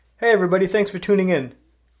Hey everybody, thanks for tuning in.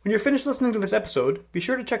 When you're finished listening to this episode, be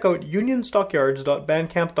sure to check out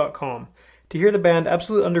unionstockyards.bandcamp.com to hear the band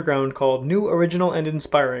Absolute Underground called New, Original, and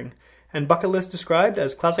Inspiring, and Bucket List described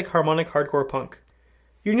as classic harmonic hardcore punk.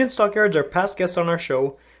 Union Stockyards are past guests on our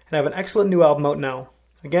show and have an excellent new album out now.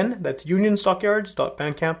 Again, that's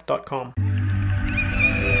unionstockyards.bandcamp.com.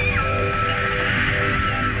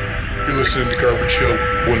 You're listening to Garbage Hill,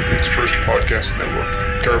 Winnipeg's first podcast network,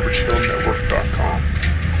 GarbageHillNetwork.com.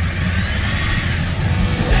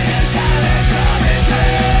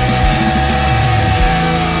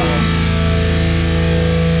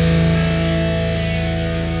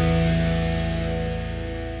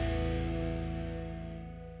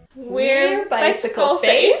 We're Bicycle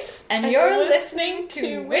Face, and you're listening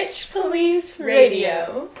to Witch Police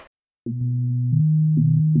Radio.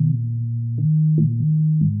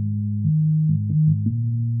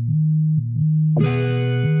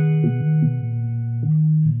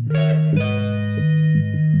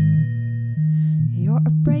 You're a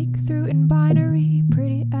breakthrough in binary,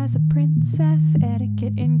 pretty as a princess,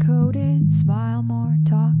 etiquette encoded, smile more,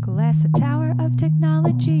 talk less, a tower of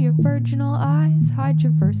technology, your virginal eyes, hide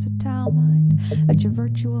your versatile mind at your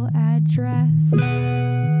virtual address.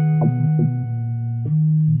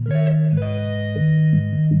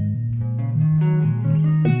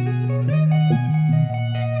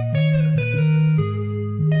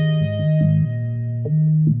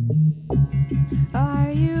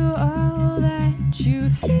 Are you all that you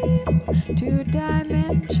seem?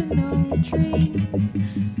 Two-dimensional dreams,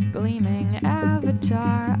 gleaming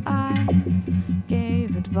avatar eyes,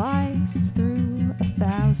 gave advice through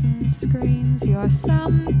 1,000 screens. You're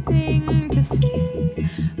something to see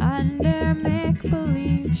under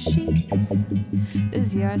make-believe sheets.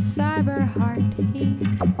 Does your cyber heart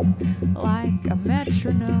heat like a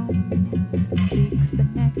metronome seeks the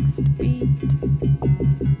next beat?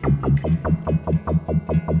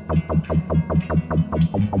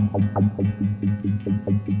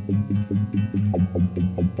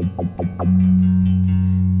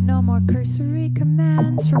 No more cursory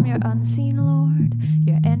commands from your unseen lord.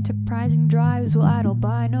 Your enterprising drives will idle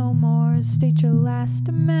by no more. State your last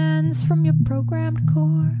demands from your programmed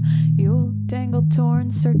core. You'll dangle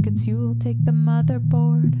torn circuits, you'll take the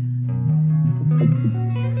motherboard.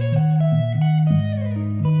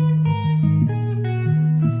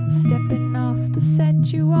 Stepping off the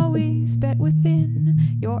set, you always bet within.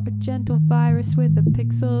 You're a gentle virus with a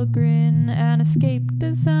pixel grin. An escape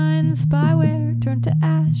design spyware turned to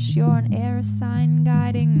ash. You're an air sign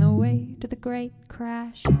guiding the way to the great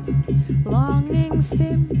crash. Longing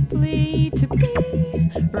simply to be,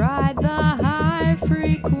 ride the high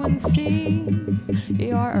frequencies.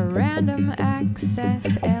 You're a random access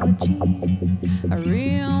elegy, a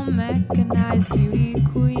real mechanized beauty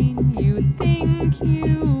queen. You think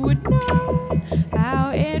you would know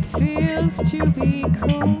how it feels to be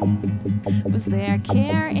cold. Was there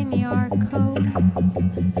care in your codes?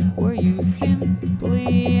 Were you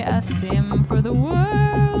simply a sim for the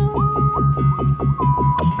world?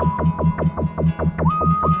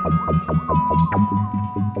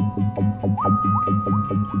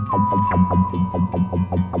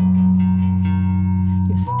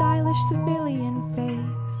 Your stylish civilian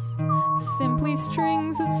face, simply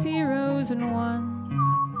strings of zeros and ones.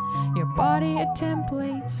 Your body a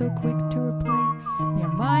template so quick to replace. Your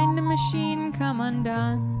mind a machine come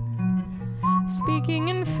undone. Speaking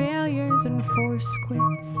in failures and force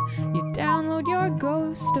quits, you download your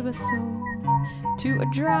ghost of a soul to a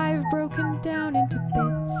drive broken down into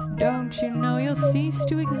bits. Don't you know you'll cease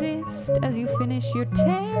to exist as you finish your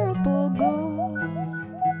terrible goal?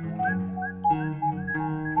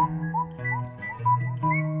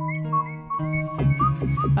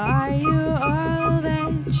 Are you all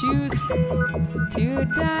that you seem?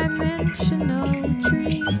 Two-dimensional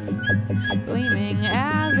dreams, gleaming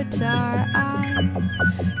avatar eyes,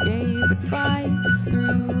 gave advice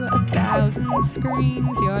through 1,000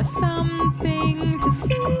 screens. You're something to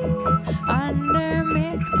see under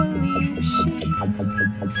make-believe sheets.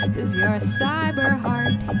 Does your cyber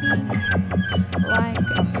heart heat like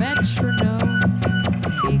a metronome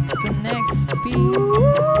seeks the next beat?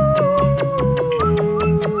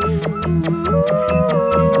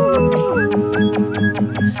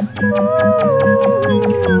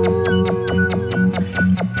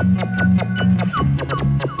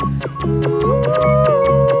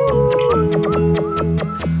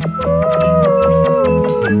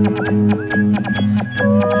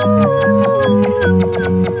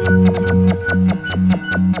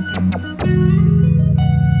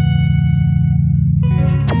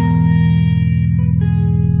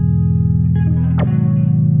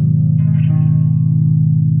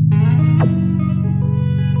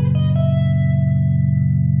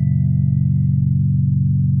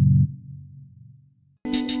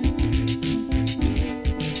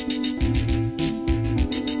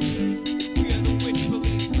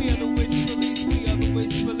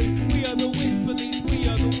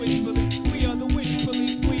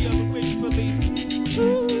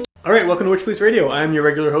 All right, welcome to Witch Police Radio. I'm your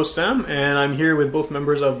regular host, Sam, and I'm here with both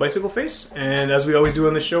members of Bicycle Face. And as we always do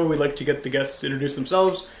on the show, we like to get the guests to introduce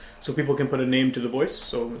themselves so people can put a name to the voice.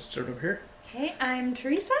 So let's start over here. Hey, I'm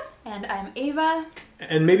Teresa. And I'm Ava.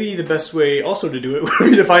 And maybe the best way also to do it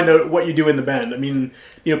would be to find out what you do in the band. I mean,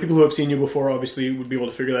 you know, people who have seen you before obviously would be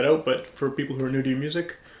able to figure that out, but for people who are new to your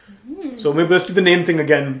music... So maybe let's do the name thing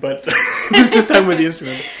again, but this time with the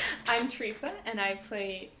instrument. I'm Teresa, and I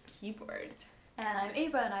play keyboards. And I'm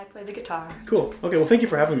Ava, and I play the guitar. Cool. Okay, well, thank you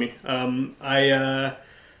for having me.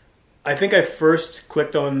 I think I first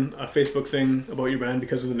clicked on a Facebook thing about your band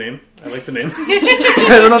because of the name. I like the name. I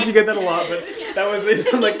don't know if you get that a lot, but that was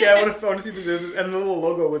it. I'm like, yeah, I want to see this is, and the little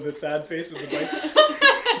logo with the sad face with the bike.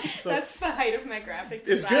 So, that's the height of my graphic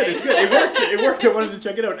design. It's good. It worked. I wanted to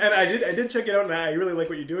check it out, and I did check it out, and I really like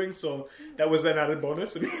what you're doing. So that was an added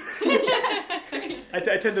bonus. I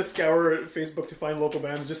tend to scour Facebook to find local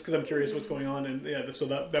bands just because I'm curious what's going on, and yeah, so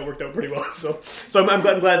that worked out pretty well. So I'm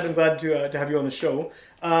glad to have you on the show.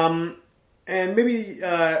 And maybe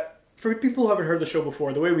for people who haven't heard the show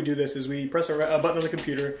before, the way we do this is we press a button on the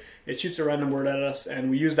computer, it shoots a random word at us, and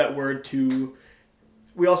we use that word to...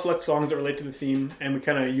 We all select songs that relate to the theme, and we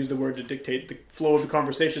kind of use the word to dictate the flow of the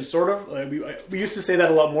conversation, sort of. We used to say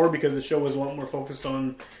that a lot more because the show was a lot more focused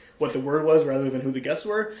on what the word was rather than who the guests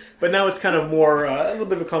were. But now it's kind of more, a little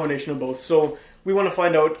bit of a combination of both. So we want to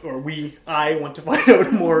find out, I want to find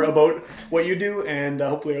out more about what you do, and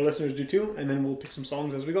hopefully our listeners do too, and then we'll pick some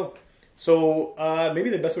songs as we go. So maybe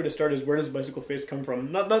the best way to start is, where does Bicycle Face come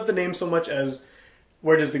from? Not the name so much as,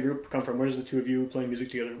 where does the group come from? Where does the two of you playing music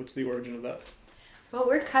together? What's the origin of that? Well,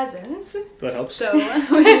 we're cousins. That helps. So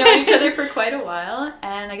we've known each other for quite a while,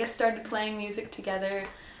 and I guess started playing music together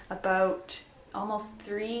about almost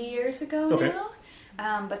 3 years ago now.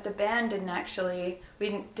 But the band we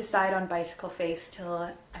didn't decide on Bicycle Face till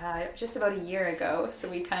just about a year ago, so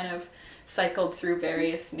we kind of cycled through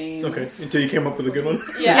various names. Okay, until you came up with a good one?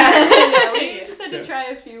 Yeah, we just had to try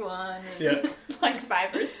a few on. Like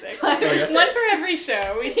 5 or 6. One for every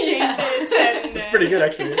show. We change it. And it's pretty good,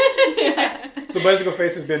 actually. So Bicycle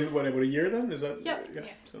Face has been, about a year then? Is that? Yep. Yeah.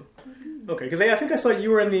 So, okay, because I think I saw you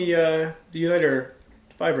were in the Uniter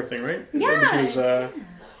Fiber thing, right? Yeah. Which was...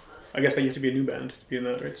 I guess you have to be a new band to be in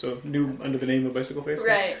that, right? So new under the name of Bicycle Face.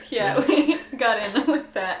 Right. Yeah, we got in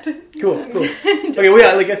with that. Cool. Okay. Well,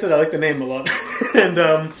 yeah. Like I said, I like the name a lot, and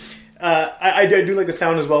I do like the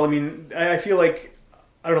sound as well. I mean, I feel like,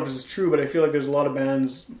 I don't know if this is true, but I feel like there's a lot of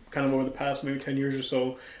bands kind of over the past maybe 10 years or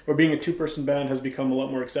so where being a two-person band has become a lot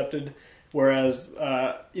more accepted. Whereas,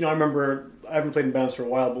 I remember I haven't played in bands for a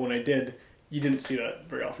while, but when I did, you didn't see that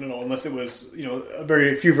very often at all, unless it was, a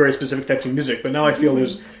very few very specific types of music. But now I feel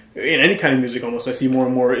there's, in any kind of music almost, I see more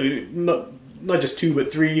and more, not just 2,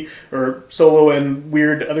 but 3, or solo and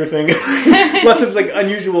weird other thing. Lots of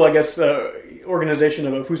unusual, I guess, organization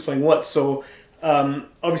of who's playing what. So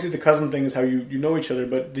obviously the cousin thing is how you know each other,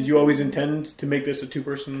 but did you always intend to make this a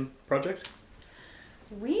 2-person project?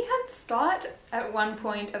 We had thought at one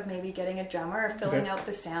point of maybe getting a drummer or filling out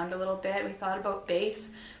the sound a little bit. We thought about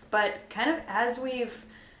bass. But kind of as we've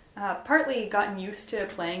partly gotten used to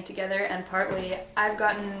playing together, and partly I've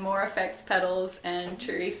gotten more effects pedals, and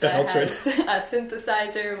Teresa has a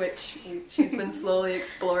synthesizer, which she's been slowly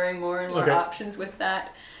exploring more and more options with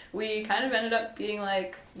that. We kind of ended up being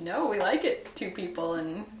like, no, we like it 2 people,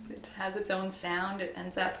 and it has its own sound. It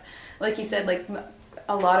ends up, like you said, like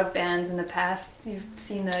a lot of bands in the past, you've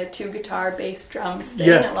seen the 2 guitar, bass, drums thing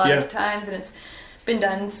a lot of times, and it's been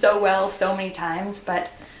done so well so many times, but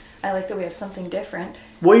I like that we have something different.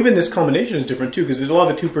 Well, even this combination is different too, because there's a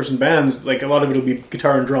lot of the 2-person bands. Like a lot of it will be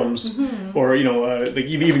guitar and drums, or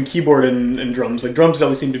even keyboard and drums. Like drums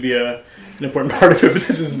always seem to be an important part of it, but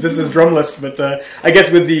this is drumless. But I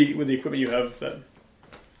guess with the equipment you have,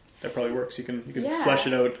 that probably works. You can flesh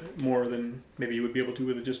it out more than maybe you would be able to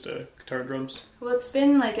with just guitar and drums. Well, it's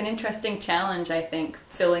been like an interesting challenge, I think,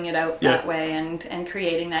 filling it out that way and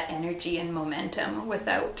creating that energy and momentum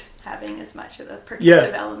without having as much of the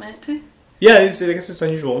percussive element. Yeah, I guess it's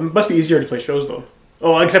unusual. It must be easier to play shows, though.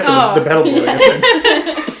 Oh, except for the pedal board, I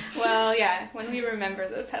guess. Well, yeah, when we remember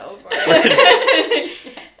the pedal board.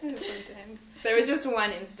 Sometimes. There was just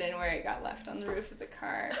one incident where it got left on the roof of the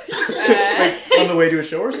car. On the way to a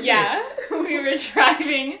show or something? Yeah, we were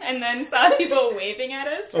driving and then saw people waving at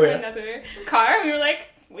us from another car. And we were like,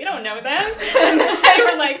 we don't know them. And they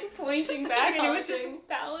were like pointing back, and it was just Launching.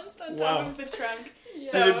 balanced on Wow. top of the trunk.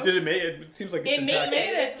 Yeah. So Did it make it? It seems like it's it intact.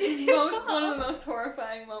 made it. One of the most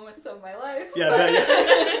horrifying moments of my life. Yeah,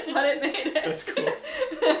 that, But it made it. That's cool.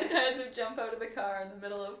 I had to jump out of the car in the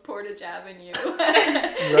middle of Portage Avenue.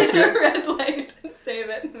 Rescue it? Red light and save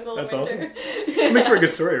it in the middle That's of awesome. winter. It makes for a good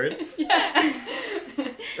story, right? Yeah.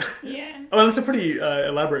 Yeah. Oh, and it's a pretty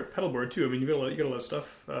elaborate pedal board too. I mean, you got a lot of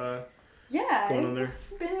stuff Yeah. going on there.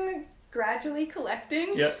 I've been gradually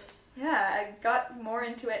collecting. Yeah. Yeah, I got more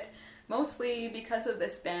into it mostly because of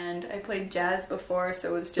this band. I played jazz before,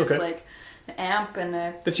 so it was just Okay. like an amp and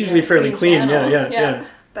a That's usually fairly clean. channel. Yeah.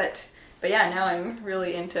 But yeah, now I'm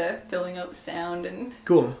really into filling out the sound and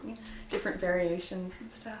Cool. different variations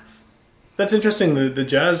and stuff. That's interesting, the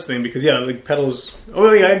jazz thing, because like pedals.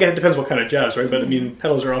 Oh yeah, I guess it depends what kind of jazz, right? But I mean,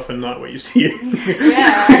 pedals are often not what you see.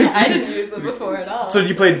 Yeah, I didn't use them before at all. So, did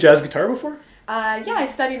you play jazz guitar before? Yeah, I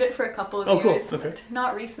studied it for a couple of Oh, cool. years, Okay. but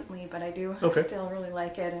not recently. But I do Okay. still really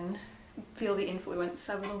like it and feel the influence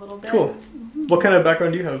of it a little bit. Cool. What kind of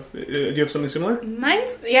background do you have? Do you have something similar?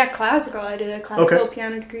 Mine's classical. I did a classical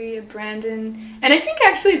piano degree at Brandon, and I think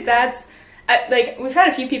actually that's like we've had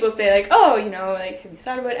a few people say like, oh, like have you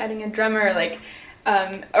thought about adding a drummer? Like,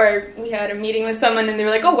 or we had a meeting with someone and they were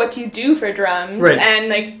like, oh, what do you do for drums? Right. And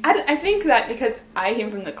like I think that because I came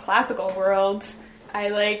from the classical world, I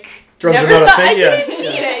like Drums are never not a thought thing? I Yeah, didn't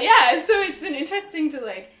need yeah. it. Yeah, so it's been interesting to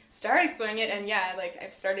like start exploring it, and like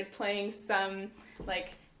I've started playing some like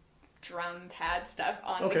drum pad stuff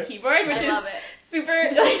on Okay. the keyboard, which I is love it. super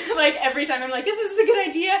like every time I'm like, this is a good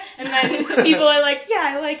idea, and then people are like,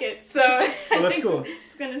 yeah, I like it, so I that's think cool.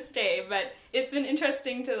 it's gonna stay. But it's been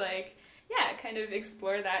interesting to like kind of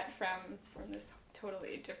explore that from this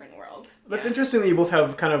totally different world. That's interesting that you both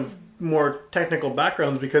have kind of more technical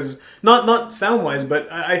backgrounds, because not sound wise,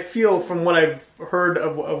 but I feel from what I've heard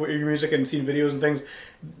of your music and seen videos and things,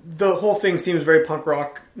 the whole thing seems very punk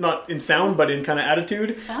rock, not in sound but in kind of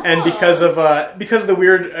attitude, and because of the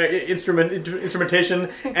weird instrumentation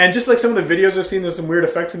and just like some of the videos I've seen, there's some weird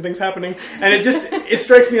effects and things happening, and it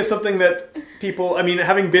strikes me as something that people, I mean,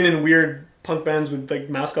 having been in weird punk bands with like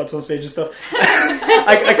mascots on stage and stuff,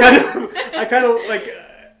 I kind of like.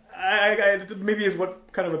 I maybe is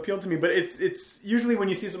what kind of appealed to me, but it's usually when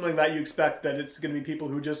you see something like that, you expect that it's going to be people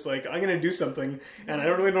who just like, I'm going to do something and I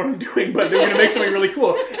don't really know what I'm doing, but they're going to make something really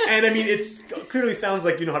cool. And I mean, it clearly sounds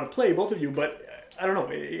like you know how to play, both of you, but I don't know.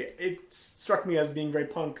 It struck me as being very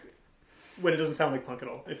punk when it doesn't sound like punk at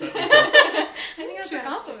all. If that makes sense. I think that's a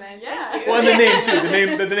compliment. Yeah. Thank you. Well, and the name too.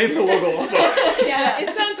 The name of the logo also. Yeah,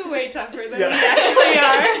 it sounds way tougher than Yeah. we actually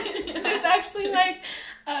are. There's actually like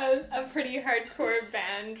a pretty hardcore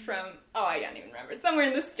band from I can't even remember, somewhere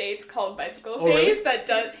in the States called Bicycle Oh, really? Phase that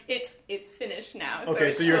does it's finished now. Okay,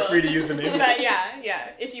 it's so you're cool. free to use the name. But yeah.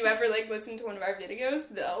 If you ever like listen to one of our videos,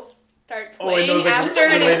 they'll start And playing those, like, after,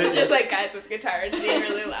 and related, it's just like guys with guitars being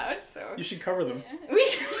really loud. So You should cover them. we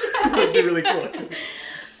should. It'd be really cool. Actually.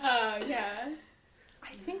 Yeah.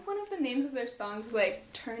 I think one of the names of their songs was like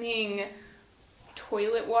turning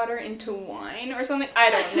toilet water into wine or something. I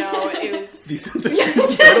don't know. It was Decent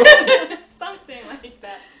title. something like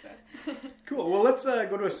that. So. Cool. Well, let's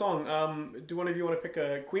go to a song. Do one of you want to pick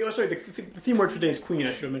a Queen? Oh, sorry. The theme word for today is Queen.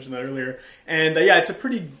 I should have mentioned that earlier. And it's a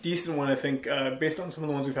pretty decent one, I think, based on some of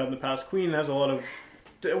the ones we've had in the past. Queen has a lot of,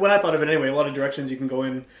 when I thought of it anyway, a lot of directions you can go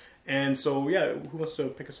in. And so, who wants to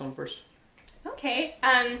pick a song first? Okay.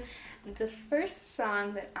 The first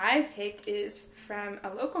song that I picked is from a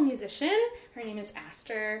local musician. Her name is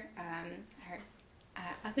Aster. Her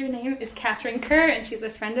other name is Catherine Kerr, and she's a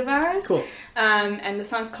friend of ours. Cool. And the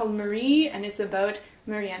song's called Marie, and it's about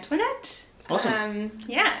Marie Antoinette. Awesome. And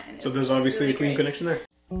So there's it's obviously really a Queen great. connection there.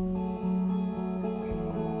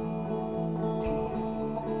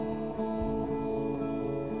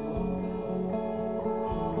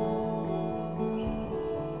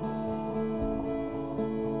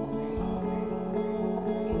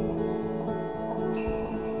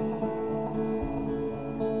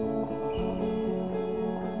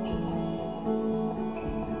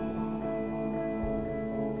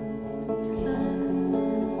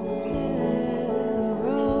 Sun still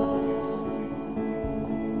rose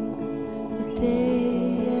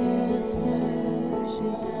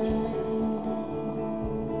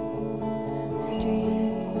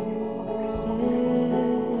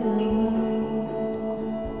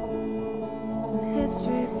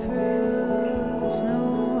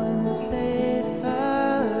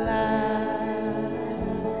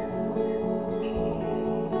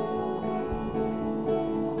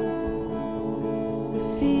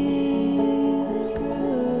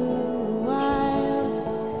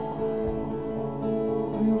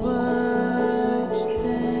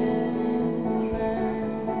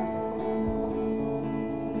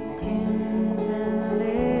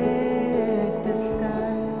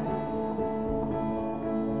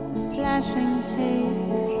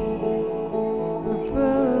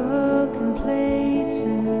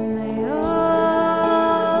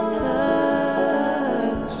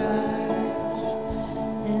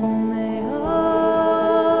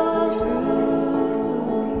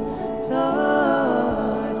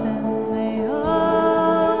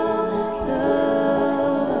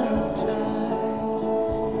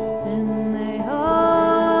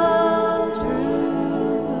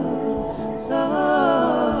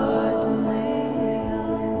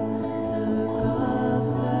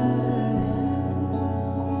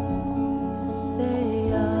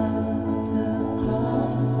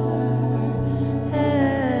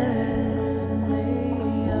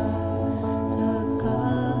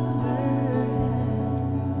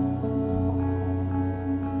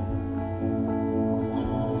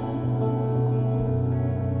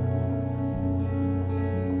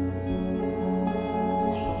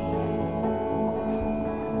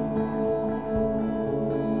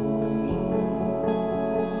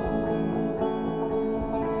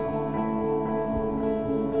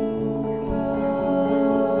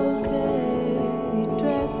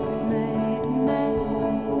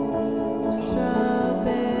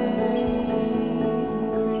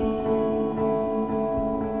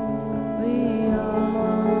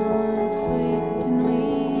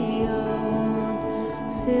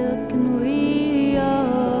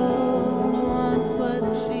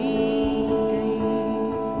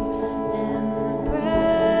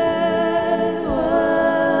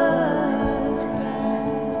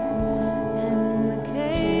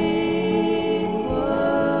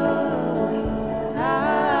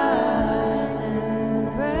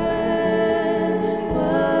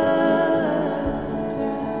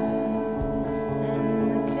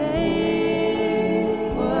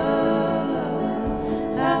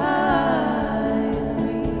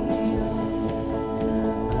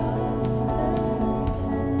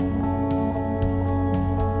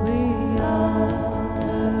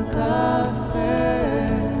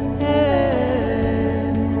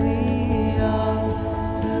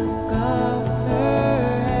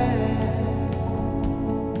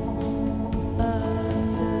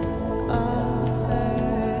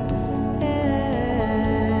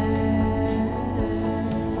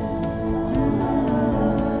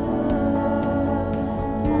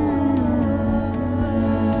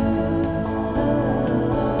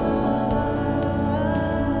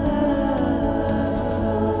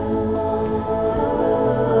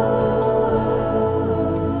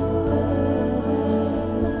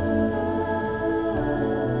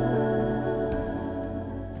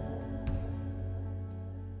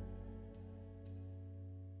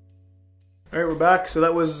All right, we're back. So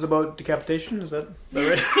that was about decapitation. Is that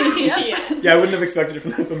right? Yeah. Yeah, I wouldn't have expected it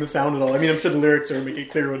from the sound at all. I mean, I'm sure the lyrics are making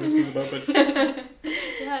it clear what this is about, but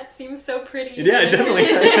Yeah, it seems so pretty. yeah, definitely.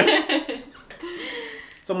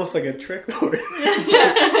 It's almost like a trick, though.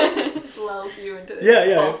 Lulls you into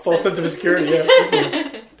this false sense of security. Yeah,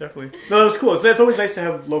 definitely. No, that was cool. So it's always nice to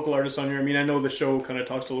have local artists on here. I mean, I know the show kind of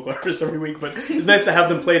talks to local artists every week, but it's nice to have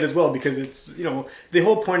them play it as well because it's, you know, the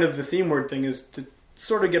whole point of the theme word thing is to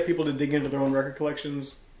sort of get people to dig into their own record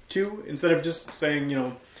collections too, instead of just saying, you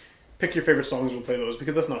know, pick your favorite songs and we'll play those,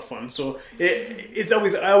 because that's not fun. So I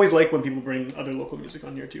always like when people bring other local music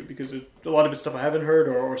on here too, because a lot of it's stuff I haven't heard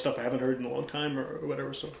or stuff I haven't heard in a long time or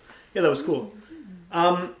whatever. So yeah, that was cool.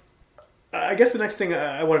 I guess the next thing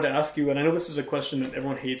I wanted to ask you, and I know this is a question that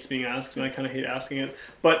everyone hates being asked, and I kind of hate asking it,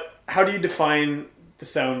 but how do you define the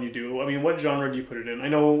sound you do? I mean, what genre do you put it in? I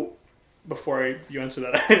know, before you answer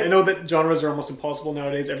that, I know that genres are almost impossible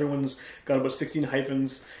nowadays. Everyone's got about 16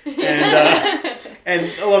 hyphens, and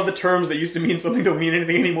a lot of the terms that used to mean something don't mean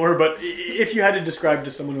anything anymore. But if you had to describe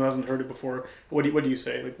to someone who hasn't heard it before, what do you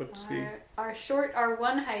say? Like, what's our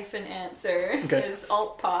one hyphen answer is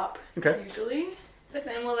alt pop, usually. But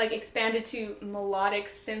then we'll expand it to melodic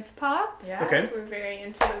synth pop. Yeah. Okay. So we're very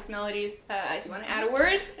into those melodies. Do you want to add a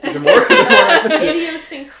word? Is there more?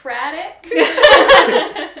 Idiosyncratic.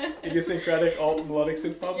 Idiosyncratic alt melodic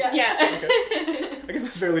synth pop? Yeah. Okay. I guess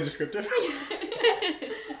that's fairly descriptive.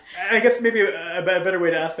 I guess maybe a better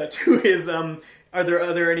way to ask that too is, are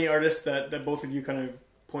there any artists that both of you kind of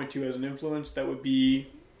point to as an influence that would be,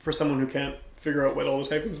 for someone who can't figure out what all those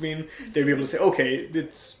hyphens mean, they'd be able to say, okay,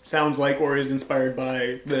 it sounds like or is inspired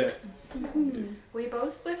by the... We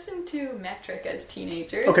both listened to Metric as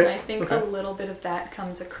teenagers, and I think a little bit of that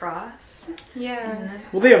comes across. Yeah.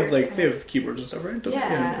 Well, they have keyboards and stuff, right?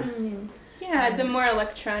 Yeah, the more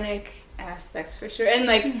electronic aspects for sure, and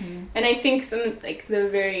and I think some the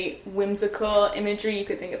very whimsical imagery, you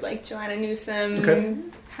could think of Joanna Newsom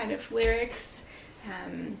kind of lyrics.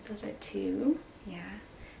 Those are two. Yeah.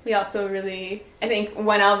 We also really, I think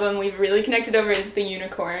one album we've really connected over is the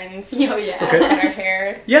Unicorns. Oh yeah. And our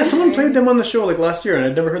hair. Yeah, someone played them on the show last year, and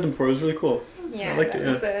I'd never heard them before. It was really cool. Yeah, I liked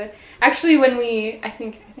it. Actually, when I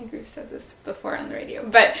think we've said this before on the radio,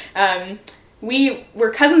 but we were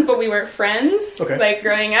cousins, but we weren't friends,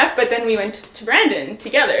 growing up. But then we went to Brandon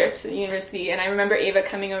together to the university, and I remember Ava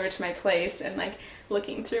coming over to my place and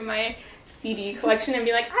looking through my CD collection and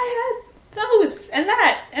be like, I had those and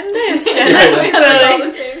that and this and all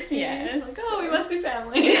the same CDs. Yeah, we must be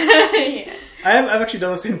family. Yeah. I've actually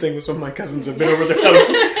done the same thing with some of my cousins. I've been over their house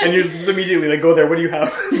and you just immediately go there. What do you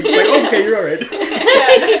have? It's okay, you're all right.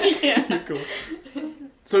 Yeah. You're cool.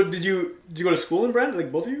 So did you go to school in Brandon?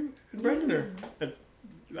 Both of you in Brandon, or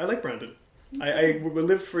I like Brandon. I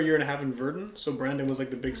lived for a year and a half in Verdun, so Brandon was the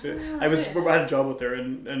big city. I had a job out there,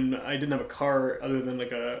 and I didn't have a car other than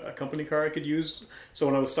a company car I could use. So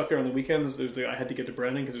when I was stuck there on the weekends, I had to get to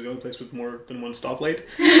Brandon because it was the only place with more than one stoplight.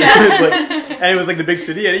 And it was the big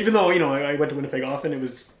city. And even though I went to Winnipeg often, it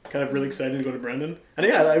was kind of really exciting to go to Brandon. And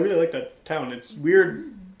yeah, I really like that town. It's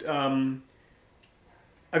weird. Have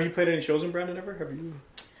you played any shows in Brandon ever? Have you?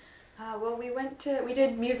 Well, we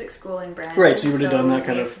did music school in Brandon. Right, so you would have done that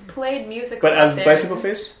kind of... Played music. But as Bicycle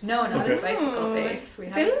Face? No, not as Bicycle Face.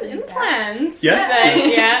 It's in plans. Yeah?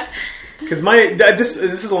 Yeah. Because this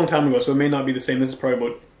is a long time ago, so it may not be the same. This is probably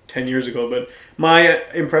about 10 years ago, but my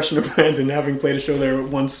impression of Brandon, having played a show there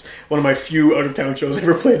once, one of my few out-of-town shows I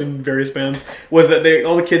ever played in various bands, was that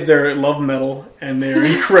all the kids there love metal, and they're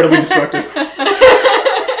incredibly destructive.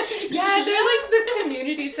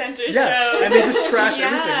 Center shows. And they just trash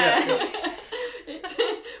everything.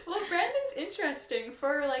 Well, Brandon's interesting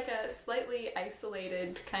for a slightly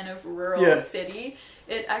isolated kind of rural city.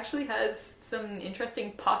 It actually has some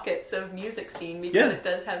interesting pockets of music scene because it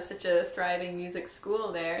does have such a thriving music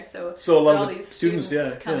school there. So a lot all of these students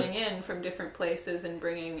coming in from different places and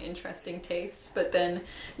bringing interesting tastes. But then,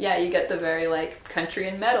 you get the very country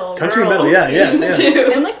and metal scene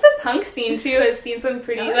too. And the punk scene too has seen some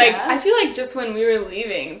pretty I feel just when we were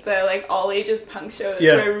leaving, the all ages punk shows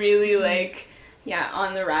were really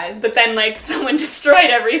on the rise. But then someone destroyed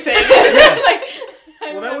everything.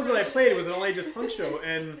 Well, that was when I played. It was an all ages punk show,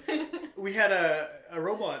 and we had a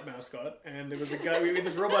robot mascot, and there was a guy. We had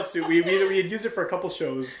this robot suit. We had used it for a couple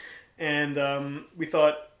shows, and we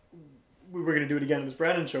thought we were going to do it again at this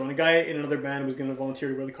Brandon show. And a guy in another band was going to volunteer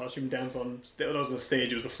to wear the costume and dance on. That was on the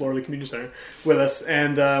stage. It was the floor of the community center with us,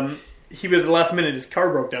 and he was at the last minute. His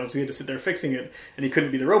car broke down, so he had to sit there fixing it, and he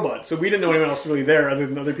couldn't be the robot. So we didn't know anyone else really there other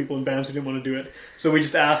than other people in bands who didn't want to do it. So we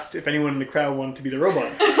just asked if anyone in the crowd wanted to be the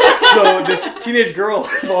robot. So this teenage girl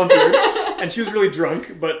volunteered, and she was really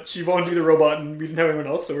drunk, but she wanted to be the robot, and we didn't have anyone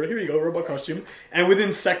else, so we're here you go, robot costume. And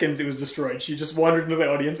within seconds, it was destroyed. She just wandered into the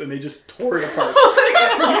audience, and they just tore it apart.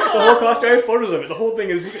 The whole costume, I have photos of it. The whole thing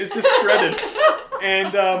is just shredded.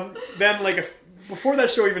 And then, like, before that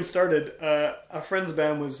show even started, a friend's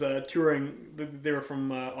band was touring. They were from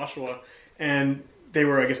Oshawa, and they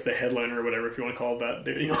were, I guess, the headliner or whatever, if you want to call it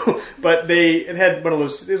that. But it had one of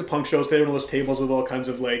those. It was a punk show, so they had one of those tables with all kinds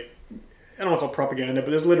of, like, I don't want to call it propaganda, but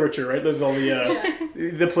there's literature, right? There's all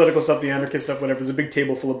the political stuff, the anarchist stuff, whatever. There's a big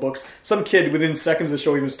table full of books. Some kid, within seconds of the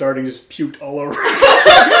show even starting, just puked all over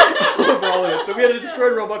all of it. So we had a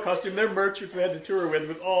destroyed robot costume. Their merch, which they had to tour with,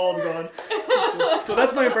 was all gone. So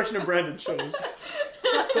that's my impression of Brandon shows.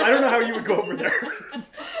 So I don't know how you would go over there.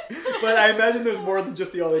 But I imagine there's more than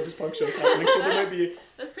just the all ages punk shows happening. So there might be...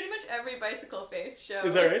 That's pretty much every Bicycle Face show.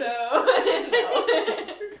 Is that right?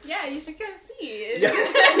 So, Yeah, you should come see it. Yeah.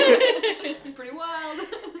 It's pretty wild.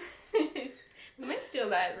 We might steal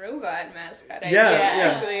that robot mascot idea,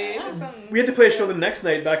 Yeah. actually. That's We had to play a show the next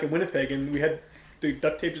night back in Winnipeg, and we had to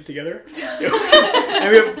duct taped it together.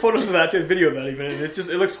 And we have photos of that, too, video of that even, and it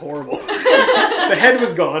looks horrible. The head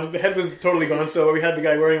was gone. The head was totally gone, so we had the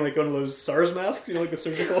guy wearing like one of those SARS masks, like the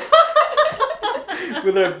surgical,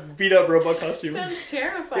 with a beat up robot costume. Sounds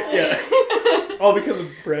terrifying. Yeah. All because of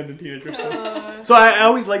Brandon Teenager. So I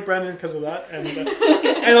always liked Brandon because of that,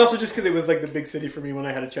 and also just because it was like the big city for me when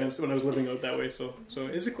I had a chance, when I was living out that way. So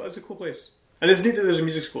it's a cool place. And it's neat that there's a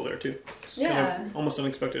music school there too. It's kind of almost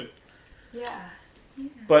unexpected. Yeah.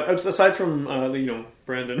 But aside from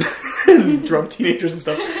Brandon and drunk teenagers and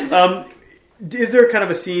stuff, is there kind of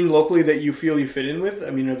a scene locally that you feel you fit in with? I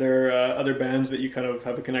mean, are there other bands that you kind of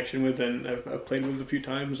have a connection with and have played with a few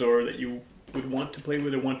times, or that you would want to play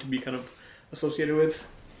with or want to be kind of associated with?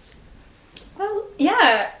 Well,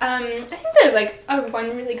 yeah. I think that like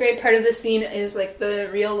one really great part of the scene is like the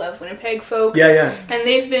Real Love Winnipeg folks. Yeah. And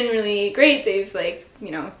they've been really great. They've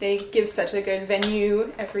they give such a good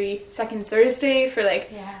venue every second Thursday for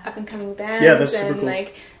up and coming bands. Yeah, that's super cool.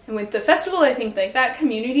 And with the festival, I think like that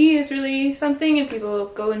community is really something, and people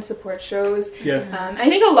go and support shows. Yeah. I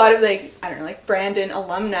think a lot of Brandon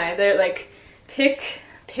alumni, they're like pick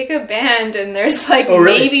a band, and there's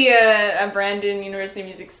maybe a Brandon University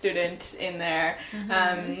music student in there.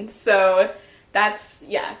 Mm-hmm. So that's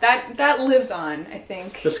that lives on, I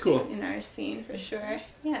think. That's cool. In our scene for sure.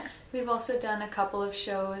 Yeah. We've also done a couple of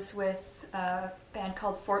shows with a band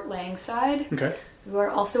called Fort Langside. Okay. who are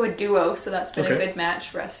also a duo, so that's been a good match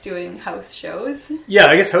for us doing house shows. Yeah,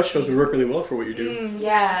 I guess house shows would work really well for what you do.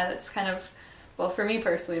 Yeah, that's kind of, well, for me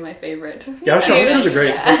personally, my favorite. Yeah, house shows are great.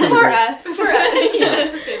 Yeah. For us.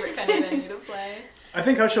 Yeah, favorite kind of venue to play. I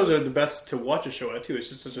think house shows are the best to watch a show at, too. It's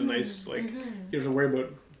just such a nice, you don't have to worry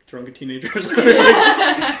about drunken teenagers.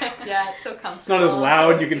 Yeah, it's so comfortable. It's not as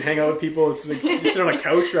loud. You can hang out with people. It's like you sit on a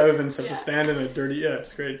couch rather than have to stand in a dirty. Yeah,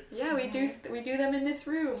 it's great. Yeah, we do them in this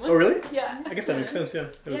room. Oh, really? Yeah. I guess that makes sense. Yeah,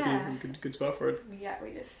 that would be a good spot for it. Yeah,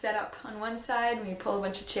 we just set up on one side. And we pull a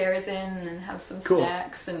bunch of chairs in and have some Cool.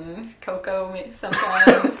 snacks and cocoa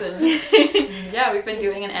sometimes. And yeah, we've been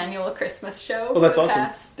doing an annual Christmas show Oh, that's for the awesome.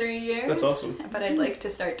 past 3 years. That's awesome. But I'd like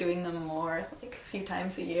to start doing them more, like a few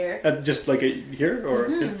times a year. Just like here or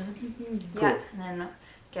Yeah, Cool. and then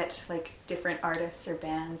get like different artists or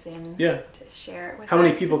bands in Yeah. to share it with How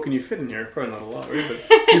many us. people can you fit in here? Probably not a lot, right? But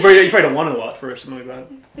you probably don't want a lot for something like that.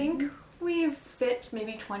 I think we've fit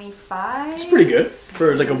maybe 25. It's pretty good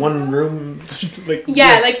for like a one room.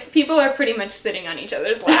 Like people are pretty much sitting on each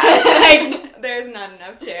other's laps. Like there's not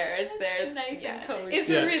enough chairs. There's nice and cozy. It's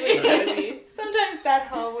Yeah. really cozy. Sometimes that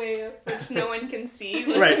hallway, which no one can see,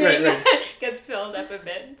 Right. gets filled up a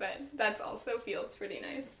bit, but that also feels pretty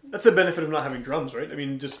nice. That's the benefit of not having drums, right? I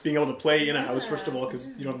mean, just being able to play in a house first of all, because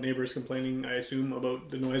you don't have neighbors complaining, I assume,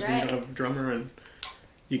 about the noise when you don't have a drummer and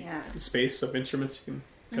space of instruments. You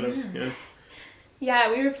can kind of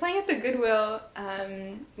Yeah, we were playing at the Goodwill.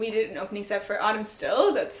 We did an opening set for Autumn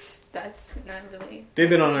Still. That's not really. They've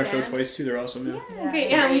been on our show twice too. They're awesome. Yeah. Great.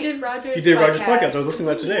 Yeah, we did Roger's. You did Roger's podcast. I was listening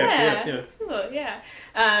to that today. Actually. Yeah. Cool. Yeah.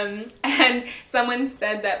 And someone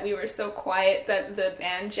said that we were so quiet that the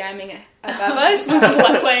band jamming above us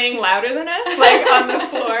was playing louder than us, like on the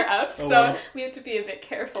floor up. Oh, So wow. we have to be a bit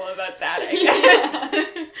careful about that, I guess.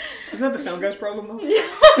 Isn't that the sound guy's problem though?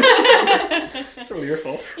 It's really your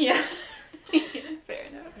fault. Yeah. Fair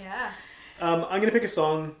enough. Yeah. I'm gonna pick a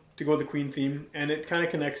song to go with the Queen theme, and it kind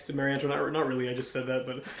of connects to Marie Antoinette. Not really. I just said that,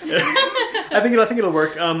 but I think it'll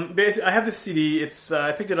work. Basically, I have this CD. It's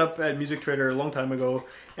I picked it up at Music Trader a long time ago,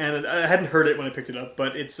 and I hadn't heard it when I picked it up.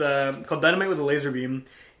 But it's called Dynamite with a Laser Beam.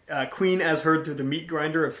 Queen as heard through the meat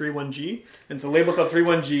grinder of 31G. And it's a label called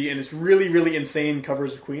 31G, and it's really, really insane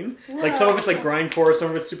covers of Queen. Like, some of it's like grindcore, some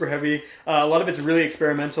of it's super heavy. A lot of it's really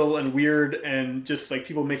experimental and weird, and just like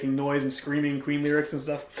people making noise and screaming Queen lyrics and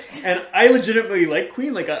stuff. And I legitimately like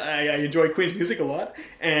Queen. Like, I enjoy Queen's music a lot,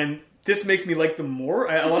 and this makes me like them more.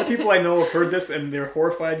 A lot of people I know have heard this and they're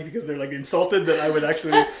horrified because they're like insulted that I would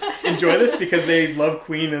actually enjoy this because they love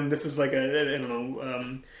Queen and this is like I don't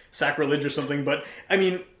know, sacrilege or something. But I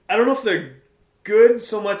mean, I don't know if they're good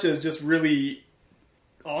so much as just really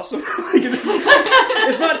awesome.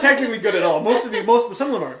 It's not technically good at all. Some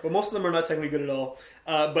of them are, but most of them are not technically good at all.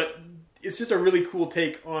 But it's just a really cool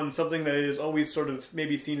take on something that is always sort of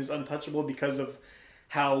maybe seen as untouchable because of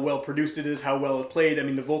how well produced it is, how well it played. I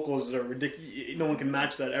mean, the vocals are ridiculous. No one can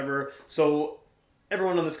match that ever. So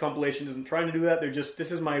everyone on this compilation isn't trying to do that. They're just,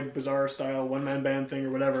 this is my bizarre style one-man band thing or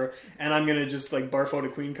whatever, and I'm going to just like barf out a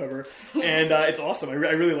Queen cover. And it's awesome. I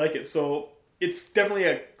really like it. So it's definitely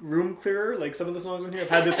a room clearer. Like some of the songs on here, I've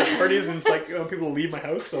had this at parties and it's like people leave my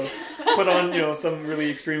house. So put on, some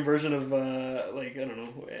really extreme version of like, I don't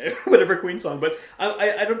know, whatever Queen song. But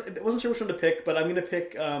I wasn't sure which one to pick, but I'm going to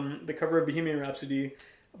pick the cover of Bohemian Rhapsody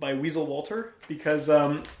by Weasel Walter, because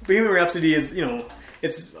Bohemian Rhapsody is,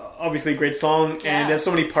 it's obviously a great song and it has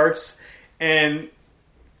so many parts, and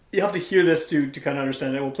you have to hear this to kind of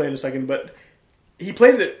understand it. We'll play in a second, but he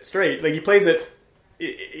plays it straight. Like, he plays it,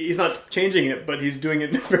 he's not changing it, but he's doing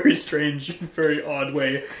it in a very strange, very odd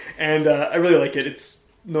way, and I really like it. It's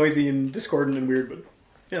noisy and discordant and weird, but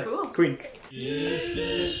yeah, cool. Queen. Is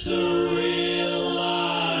this the real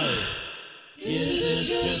life? Is this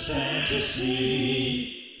just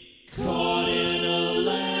fantasy? Caught in a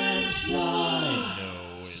landslide,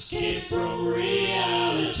 no escape from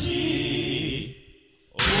reality.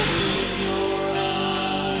 Open your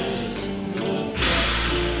eyes, look up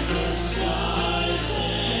to the skies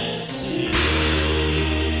and see.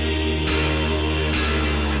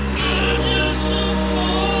 You're just a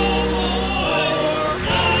boy,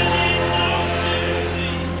 dying of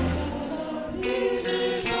sympathy.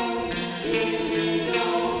 Easy go, easy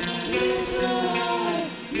go, little high.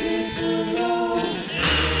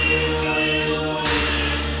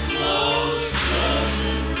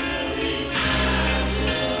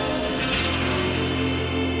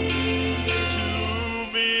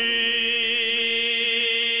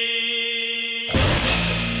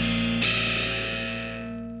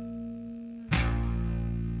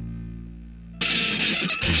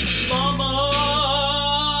 Mama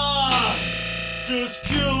just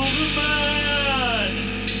killed a man,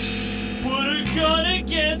 put a gun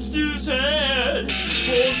against his head,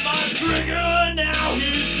 pulled my trigger, now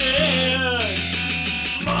he's dead.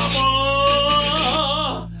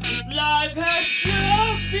 Mama, life had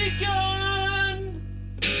just begun,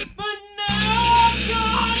 but now I've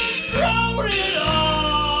gone and thrown it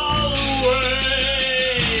all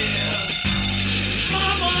away.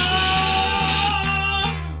 Mama,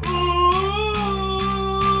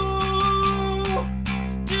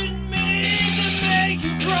 didn't mean to make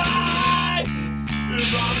you cry.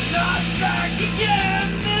 If I'm not back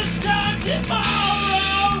again this time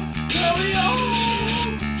tomorrow,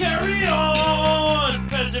 carry on,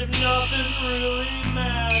 as if nothing really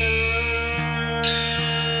matters.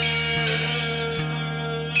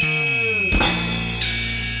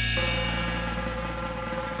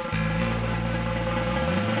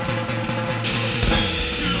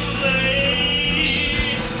 Too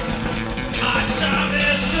late, my time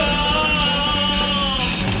is come.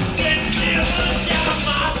 Send shivers down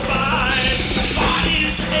my spine,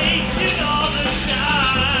 body's aching all the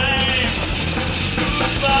time.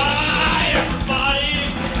 Goodbye, everybody,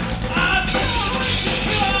 I've got to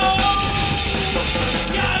go.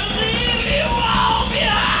 Gotta leave you all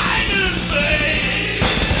behind in vain.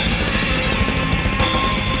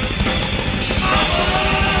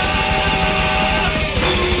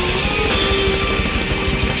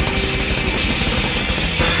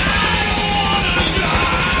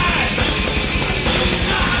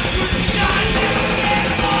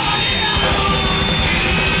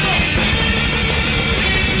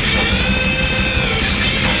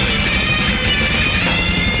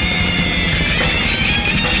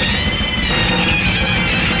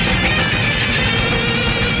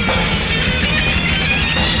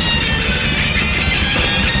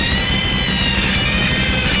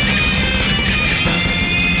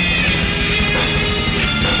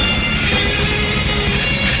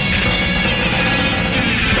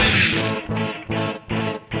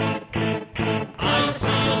 I see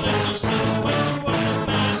a little silhouette of a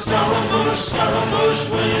man. Scaramouche,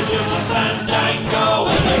 will you do the fandango?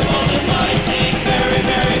 And the golden lightning, very,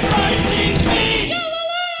 very frightening me.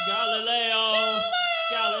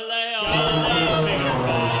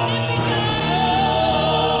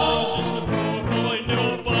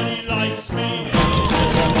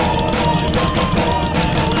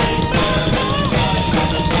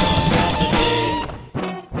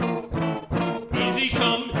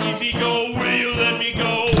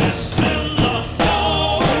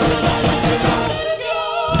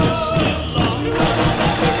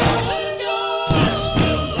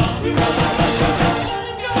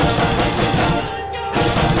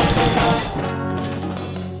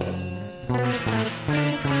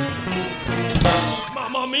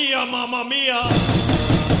 mia, mamma mia.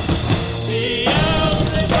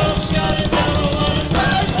 Beelzebub's got a devil on his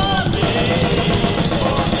side for me.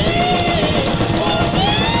 For me. For me.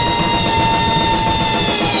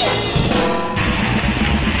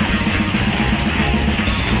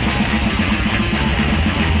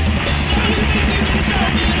 So you think you can show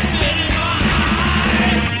me a spit in my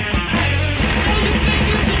eye? So you think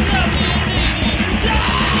you can love me and leave me to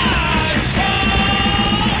die?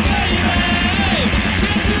 Oh, baby, can't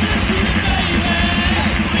do this to me, baby. You gotta get out.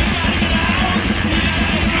 You gotta get out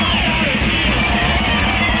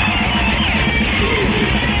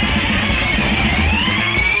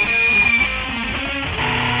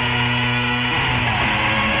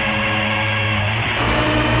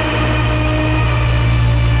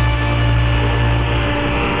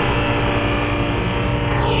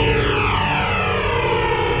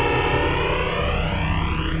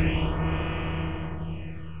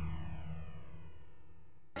of here.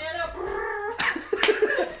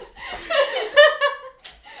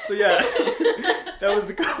 So yeah, that was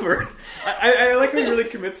the cover. I like when he really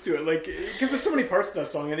commits to it, like, because there's so many parts to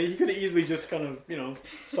that song, and he could have easily just kind of, you know,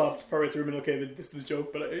 stopped partway through and okay, this is the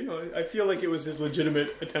joke, but you know, I feel like it was his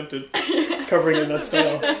legitimate attempt at covering it in that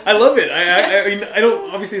style. I love it. I mean, I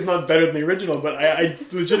don't, obviously it's not better than the original, but I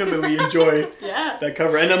legitimately enjoy that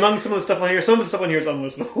cover. And among some of the stuff on here, some of the stuff on here is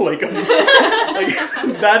unlistenable. Like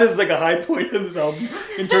that is like a high point in this album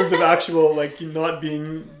in terms of actual, like, not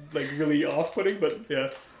being like really off-putting, but yeah.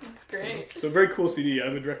 That's great. So very cool CD. I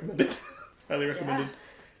would recommend it. Highly recommended.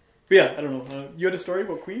 But yeah, I don't know. You had a story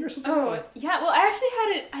about Queen or something? Oh, yeah. Well, I actually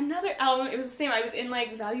had another album. It was the same. I was in,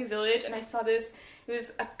 like, Value Village, and I saw this. It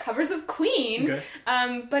was covers of Queen. Okay.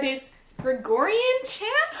 But it's Gregorian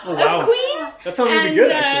chants Oh, wow. of Queen. That sounds really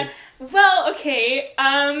good, actually. Well, okay.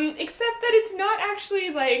 Except that it's not actually,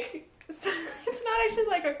 like... It's not actually,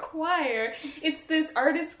 like, a choir. It's this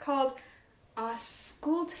artist called...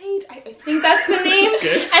 Auscultate? I think that's the name.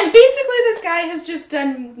 Okay. And basically this guy has just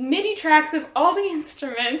done MIDI tracks of all the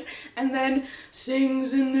instruments and then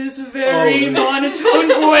sings in this very monotone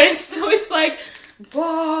voice. So it's like,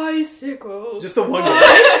 bicycle. Just the one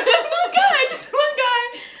guy. Just one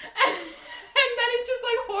guy. And then it's just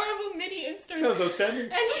like horrible MIDI instruments. Sounds outstanding.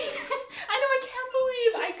 And I know, I can't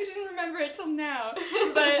believe I couldn't remember it till now.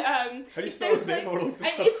 But How do you spell his name? I wanna look this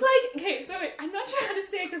up. it's like, okay, so I'm not sure how to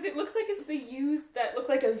say it because it looks like it's the U's that look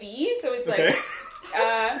like a V, so it's Okay. like,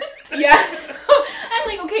 yeah. And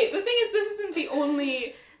like, okay, the thing is, this isn't the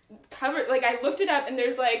only cover. Like, I looked it up, and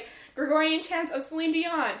there's like Gregorian chants of Celine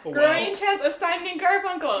Dion, Oh, wow. Gregorian chants of Simon and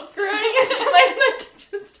Garfunkel, Gregorian like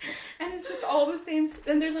just, and it's just all the same.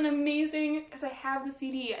 And there's an amazing, because I have the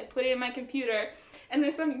CD, I put it in my computer, and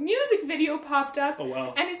then some music video popped up. Oh,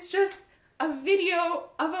 wow. And it's just a video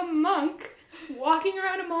of a monk walking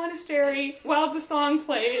around a monastery while the song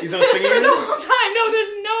plays. He's not singing for it? the whole time. No,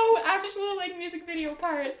 there's no actual like music video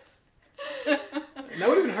parts. That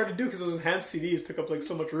would have been hard to do because those enhanced CDs took up like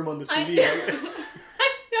so much room on the I CD.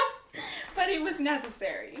 know, but it was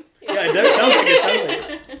necessary. Yeah, it sounds like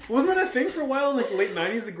it. Wasn't that a thing for a while in like the late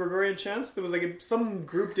 90s, the Gregorian chants? There was like some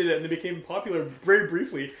group did it and they became popular very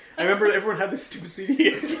briefly. I remember everyone had this stupid CD.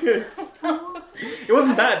 It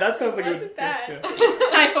wasn't that. That sounds like It wasn't that. Yeah.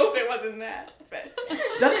 I hope it wasn't that. But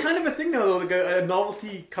That's kind of a thing now, though, like a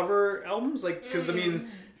novelty cover albums, like, because I mean,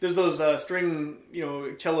 there's those string, you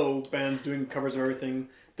know, cello bands doing covers of everything.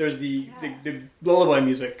 There's the lullaby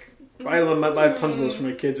music. I have tons of those for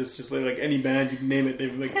my kids. It's just like any band you can name it.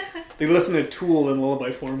 They listen to Tool in lullaby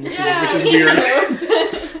form, which is weird.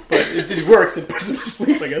 But it works. It puts them to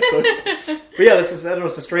sleep, I guess. So but yeah, this is, I don't know.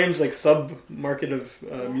 It's a strange like sub market of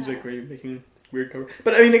music where you're making weird covers.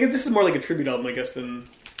 But I mean, this is more like a tribute album, I guess, than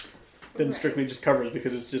strictly just covers,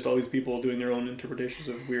 because it's just all these people doing their own interpretations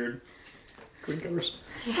of weird Queen covers.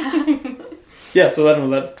 Yeah, so I don't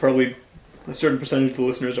know, that probably a certain percentage of the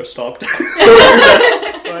listeners are stopped.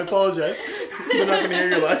 So I apologize. They're not going to hear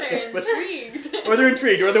your last stuff. But, or they're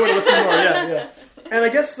intrigued, or they want to listen more, yeah. And I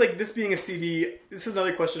guess, like, this being a CD, this is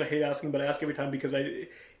another question I hate asking, but I ask every time because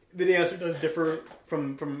the answer does differ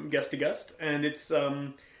from guest to guest. And it's,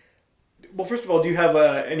 well, first of all, do you have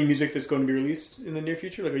any music that's going to be released in the near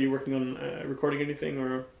future? Like, are you working on recording anything,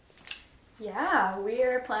 or? Yeah, we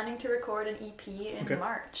are planning to record an EP in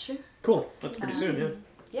March. Cool. That's pretty soon,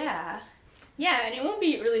 yeah. Yeah. yeah, and it won't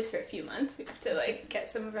be released for a few months. We have to like get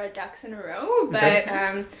some of our ducks in a row. But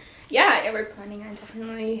yeah, we're planning on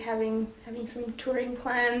definitely having some touring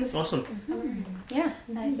plans. Awesome. Yeah.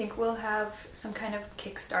 I think we'll have some kind of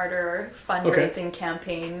Kickstarter or fundraising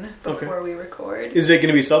campaign before we record. Is it going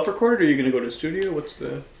to be self-recorded, or are you going to go to a studio? What's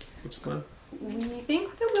the plan? we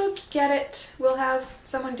think that we'll get it. We'll have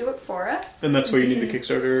someone do it for us. And that's why you need the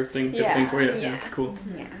Kickstarter thing for you. Yeah, cool.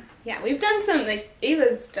 Yeah, we've done some, like,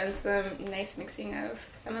 Ava's done some nice mixing of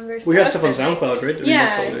some of her stuff. We got stuff on and, SoundCloud, right? I mean, Yeah,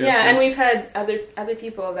 that's all- and we've had other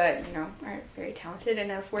people that, you know, are very talented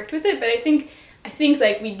and have worked with it, but I think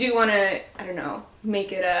like we do want to, I don't know,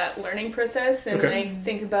 make it a learning process and like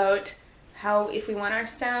think about how, if we want our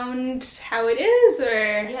sound how it is, or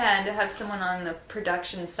Yeah, and to have someone on the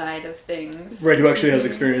production side of things. Right, who actually has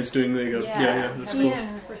experience doing the... that's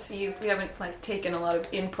cool. We haven't like taken a lot of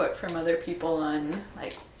input from other people on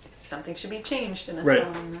like if something should be changed in a Right.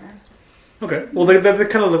 song. Or... Okay, well, the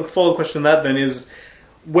kind of the follow-up question to that then is,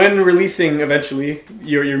 when releasing eventually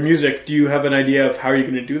your music, do you have an idea of how you're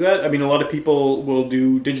going to do that? I mean, a lot of people will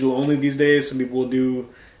do digital only these days. Some people will do,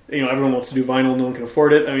 you know, everyone wants to do vinyl. No one can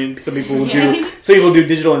afford it. I mean, some people will do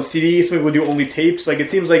digital and CD. Some people do only tapes. Like,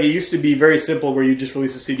 it seems like it used to be very simple, where you just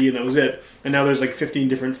release a CD and that was it. And now there's like 15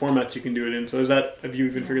 different formats you can do it in. So have you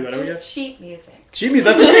even figured that out yet? Just sheet music. Sheet music,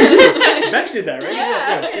 that's the thing too. Beck did that, right?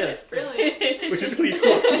 Yeah, Yeah. it's brilliant. Which is really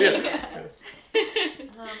cool. Yeah.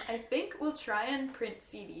 I think we'll try and print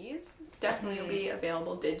CDs. Definitely will be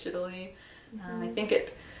available digitally. I think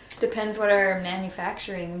it depends what our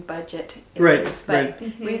manufacturing budget is. Right, But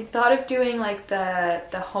we thought of doing like the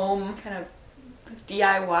home kind of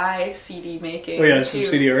DIY CD making. Oh yeah, some too.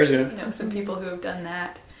 CDRs, yeah. You know, some people who have done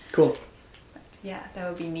that. Cool. Yeah, that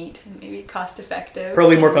would be neat and maybe cost effective.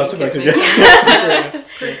 Probably more And we cost could effective, make yeah. it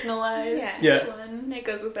personalized. Yeah. Each one. and it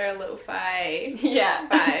goes with our lo-fi Yeah.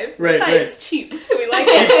 5. Right, Lo-fi right. is cheap. We like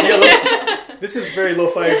it. Yeah, look, this is very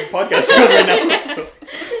lo-fi podcast right now. So.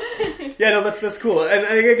 Yeah, no, that's cool. And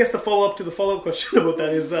I guess the follow-up question about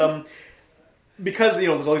that is, because, you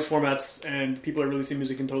know, there's all these formats and people are releasing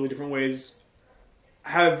music in totally different ways,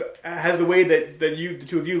 has the way that the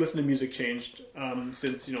two of you listen to music changed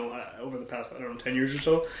since, you know, over the past, 10 years or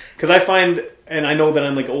so? Because I find, and I know that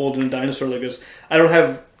I'm like old and a dinosaur like this, I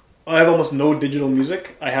have almost no digital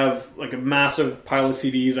music. I have like a massive pile of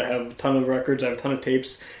CDs, I have a ton of records, I have a ton of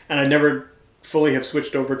tapes, and I never fully have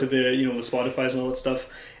switched over to the, you know, the Spotify's and all that stuff.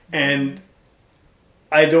 And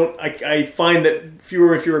I find that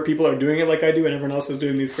fewer and fewer people are doing it like I do, and everyone else is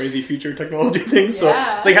doing these crazy future technology things.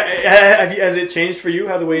 Yeah. So, like, has it changed for you,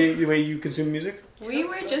 the way you consume music? We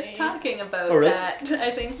were just talking about Oh, really? that.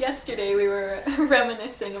 I think yesterday we were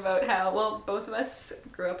reminiscing about how, well, both of us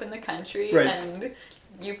grew up in the country, Right. and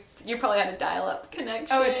you probably had a dial-up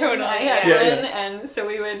connection. Oh, totally, I had yeah. one, and so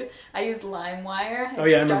I used LimeWire. Oh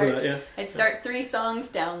yeah, I remember that. Yeah. I'd start 3 songs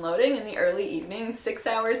downloading in the early evening. 6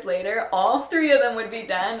 hours later, all 3 of them would be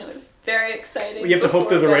done. It was very exciting. Well, you have to hope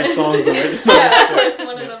they're the before right bed. songs, though, right? Yeah, of course,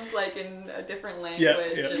 one of them's like in a different language Yeah.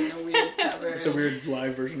 and a weird cover. It's a weird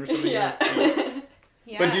live version or something. Yeah.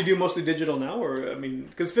 Yeah. But do you do mostly digital now, or I mean,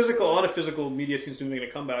 because a lot of physical media seems to be making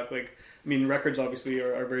a comeback. Like, I mean, records obviously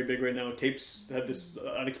are very big right now. Tapes had this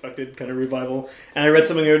unexpected kind of revival, and I read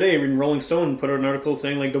something the other day. When Rolling Stone put out an article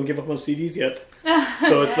saying like, "Don't give up on CDs yet."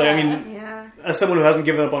 So it's like, I mean, Yeah. as someone who hasn't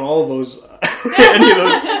given up on all of those, any of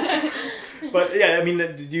those. But yeah, I mean,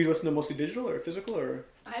 do you listen to mostly digital or physical or?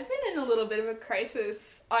 I've been in a little bit of a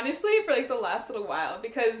crisis, honestly, for like the last little while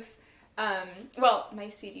because, my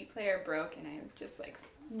CD player broke and I'm just like,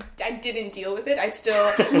 I didn't deal with it. I still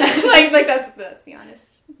like that's the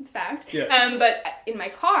honest fact. Yeah. But in my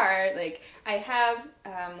car, like I have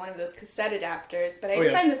one of those cassette adapters, but I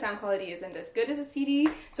just find the sound quality isn't as good as a CD.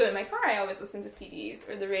 So in my car, I always listen to CDs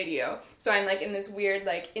or the radio. So I'm like in this weird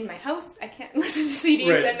like in my house, I can't listen to CDs,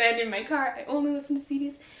 Right. and then in my car, I only listen to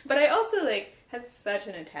CDs. But I also like have such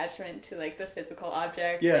an attachment to like the physical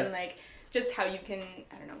object and like just how you can,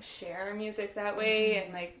 I don't know, share music that way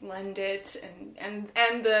and like lend it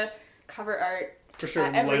and the cover art, For sure,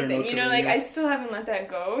 liner everything. notes, You know, everything, like yeah. I still haven't let that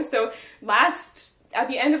go. So at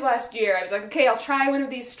the end of last year, I was like, okay, I'll try one of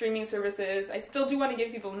these streaming services. I still do want to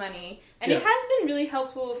give people money, and it has been really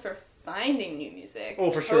helpful for finding new music.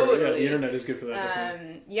 Oh, for sure. Yeah, Totally. the internet is good for that.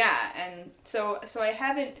 Definitely. And so I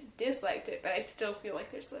haven't disliked it, but I still feel like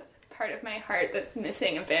there's a part of my heart that's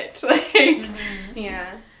missing a bit. Like,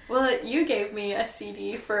 yeah. Well, you gave me a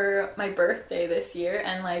CD for my birthday this year,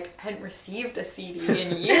 and like I hadn't received a CD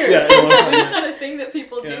in years. Yeah, So in a long time, it's not a thing that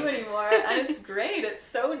people do Yeah. anymore, and it's great. It's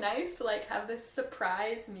so nice to like have this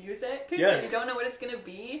surprise music. Yeah. You don't know what it's gonna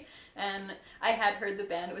be. And I had heard the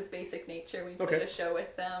band. It was Basic Nature. We played Okay. a show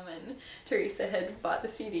with them, and Teresa had bought the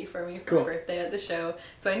CD for me for Cool. my birthday at the show.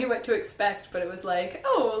 So I knew what to expect, but it was like,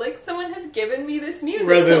 oh, like someone has given me this music.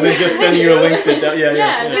 Rather to than just listen sending to. you a link to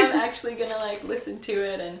Yeah, and I'm actually gonna like listen to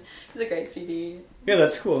it, and it's a great CD. Yeah,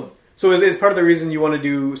 that's cool. So is part of the reason you want to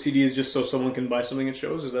do CDs just so someone can buy something at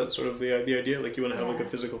shows? Is that sort of the idea? Like you want to have like a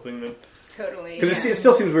physical thing that... Totally. Because it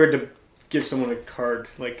still seems weird to give someone a card.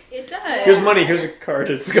 Like, It does. here's money, here's a card,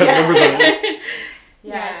 it's got numbers on it.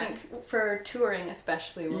 Yeah, I think for touring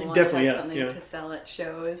especially, we want Definitely, to have yeah, something yeah. to sell at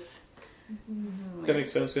shows. That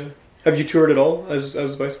makes sense, yeah. Have you toured at all as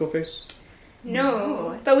Bicycle Face?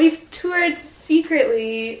 No, but we've toured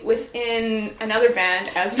secretly within another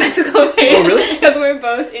band as Bicycle Face. Oh, really? Because we're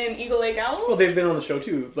both in Eagle Lake Owls. Well, they've been on the show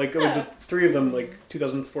too. Like, Yeah. the three of them, like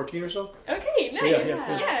 2014 or so. Okay, nice. So,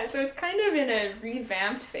 yeah, Yeah, so it's kind of in a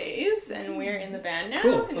revamped phase, and we're in the band now.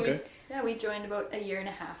 Cool, and okay. Yeah, we joined about a year and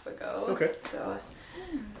a half ago. Okay. So,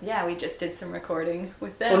 yeah, we just did some recording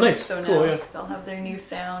with them. Oh, nice. So now Cool, yeah. they'll have their new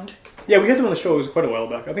sound. Yeah, we had them on the show, it was quite a while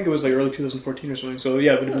back. I think it was like early 2014 or something. So,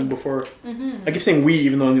 yeah, it would have been before. Mm-hmm. I keep saying we,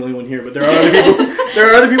 even though I'm the only one here, but there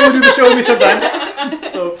are other people who do the show with me sometimes.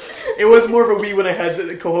 So, it was more of a we when I had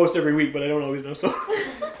to co-host every week, but I don't always know, so...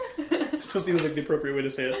 It still seems like the appropriate way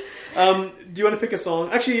to say it. Do you want to pick a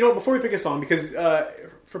song? Actually, you know what, before we pick a song, because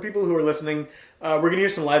for people who are listening, we're going to hear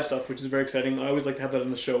some live stuff, which is very exciting. I always like to have that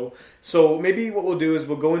on the show. So maybe what we'll do is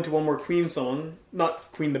we'll go into one more Queen song.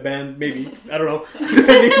 Not Queen the band, maybe. I don't know.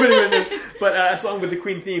 But a song with the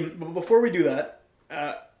Queen theme. But before we do that,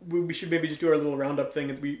 we should maybe just do our little roundup thing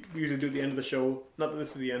that we usually do at the end of the show. Not that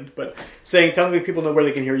this is the end, but telling people know where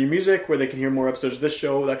they can hear your music, where they can hear more episodes of this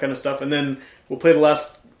show, that kind of stuff. And then we'll play the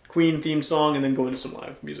last Queen theme song and then go into some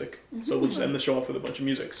live music. Mm-hmm. So we'll just end the show off with a bunch of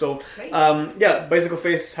music. So, yeah, Bicycle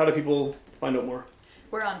Face, how do people find out more?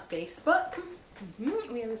 We're on Facebook.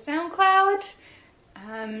 Mm-hmm. We have a SoundCloud.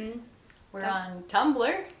 We're on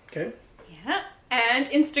Tumblr. Okay. Yeah. And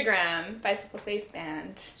Instagram, Bicycle Face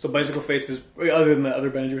Band. So Bicycle Face is, other than the other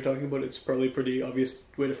band you were talking about, it's probably a pretty obvious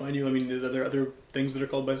way to find you. I mean, are there other things that are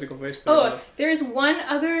called Bicycle Face? There's one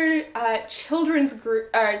other children's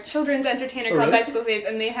group, children's entertainer called really? Bicycle Face,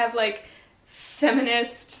 and they have like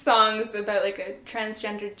feminist songs about like a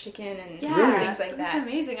transgendered chicken and things like that. That's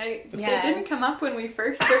amazing. It Yeah. didn't come up when we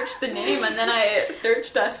first searched the name, and then I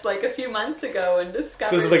searched us like a few months ago and discovered.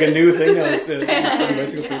 So this is like a new thing. this band.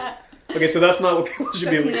 Bicycle Face. Okay, so that's not what people should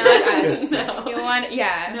That's be looking not at. us. No. You want,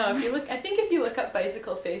 yeah. No, if you look up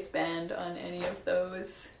Bicycle Face Band on any of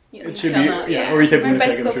those, It should come be, up. or you type Or Winnipeg.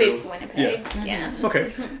 Bicycle I'm sure Face it'll- Winnipeg. Yeah.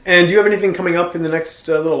 Okay. And do you have anything coming up in the next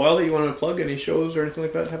little while that you want to plug? Any shows or anything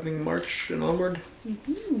like that happening in March and onward?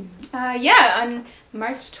 On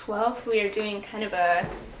March 12th, we are doing kind of a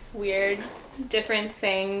weird, different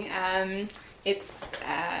thing. It's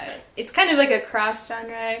kind of like a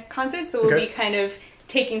cross-genre concert, so we'll Okay. be kind of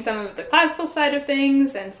taking some of the classical side of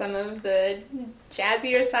things and some of the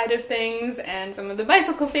jazzier side of things and some of the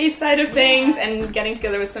Bicycle Face side of things and getting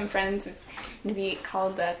together with some friends. It's going to be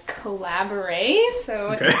called the Collaborate.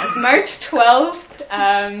 So it's March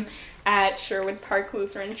 12th at Sherwood Park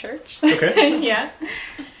Lutheran Church. Okay. Yeah.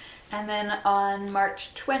 And then on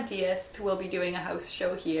March 20th, we'll be doing a house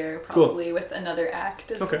show here, probably with another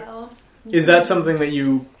act as well. Is that something that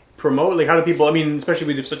you promote? Like, how do people, I mean, especially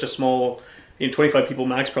we have such a small, 25 people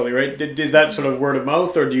max probably, right? Is that sort of word of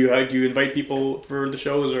mouth, or do you invite people for the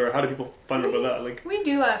shows, or how do people find out about that? Like, we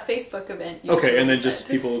do a Facebook event usually. okay, and then just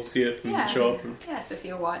people see it and show up. And... Yes, if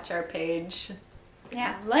you watch our page.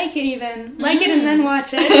 Yeah, like it even. Like it and then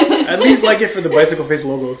watch it. At least like it for the Bicycle Face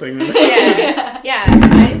logo thing. Yeah.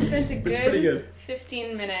 I spent a pretty good.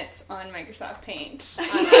 15 minutes on Microsoft Paint on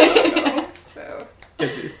that logo, so...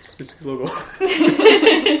 It's a logo.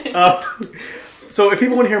 So if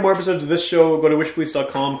people want to hear more episodes of this show, go to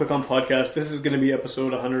witchpolice.com, click on podcast. This is going to be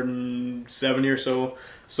episode 170 or so.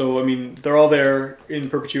 So, I mean, they're all there in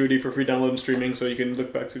perpetuity for free download and streaming, so you can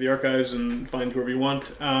look back through the archives and find whoever you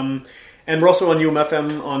want. And we're also on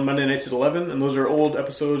UMFM on Monday nights at 11, and those are old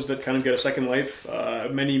episodes that kind of get a second life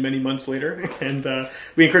many, many months later. And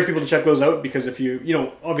we encourage people to check those out, because if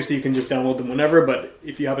obviously you can just download them whenever, but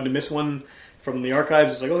if you happen to miss one from the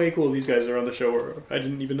archives, it's like, oh, hey, cool, these guys are on the show, or I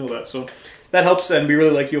didn't even know that. So that helps, and we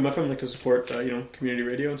really like UMFM, like to support, community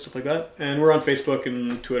radio and stuff like that. And we're on Facebook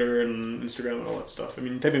and Twitter and Instagram and all that stuff. I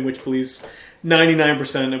mean, type in Witch Police,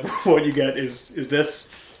 99% of what you get is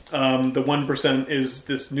this. The 1% is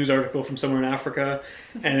this news article from somewhere in Africa,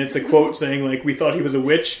 and it's a quote saying, like, we thought he was a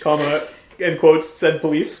witch, comma, end quotes, said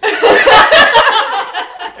police. And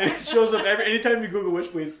it shows up anytime you Google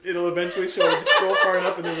Witch Police, it'll eventually show up. Scroll far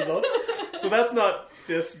enough in the results. So that's not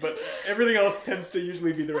this, but everything else tends to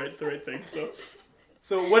usually be the right thing.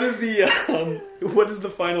 So what is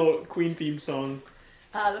the final Queen theme song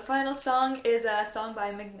The final song is a song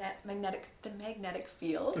by The Magnetic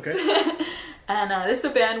Fields. Okay. And this is a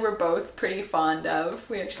band we're both pretty fond of.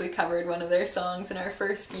 We actually covered one of their songs in our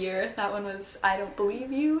first year. That one was I Don't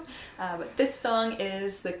Believe You. But this song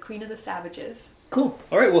is The Queen of the Savages. Cool.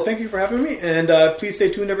 All right, well, thank you for having me, and please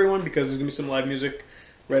stay tuned, everyone, because there's going to be some live music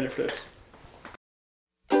right after this.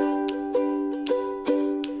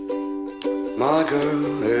 My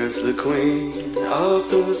girl is the queen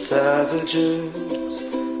of the savages.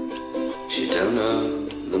 She don't know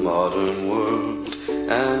the modern world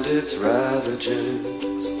and its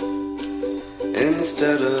ravages.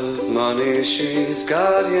 Instead of money, she's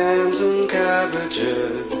got yams and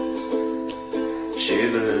cabbages. She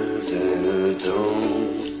lives in a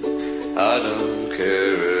dome. I don't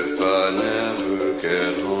care if I never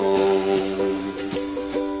get home.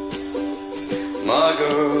 My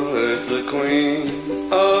girl is the queen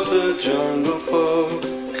of the jungle folk.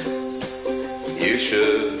 You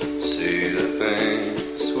should see the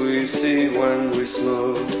things we see when we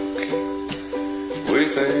smoke. We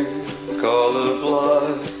think all of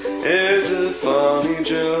life is a funny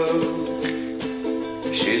joke.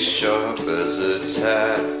 She's sharp as a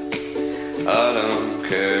tack. I don't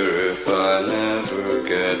care if I never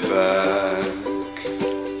get back.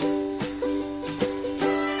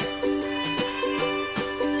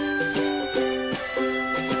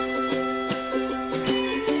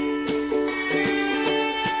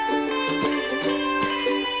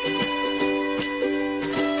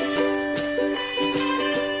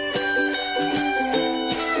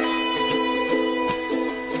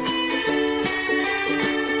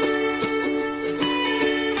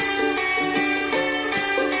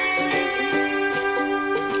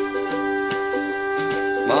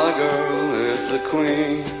 My girl is the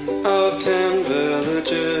queen of 10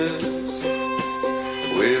 villages.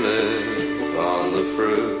 We live on the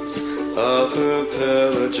fruits of her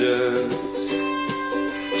pillages.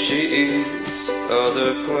 She eats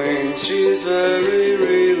other queens, she's very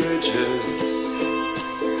religious.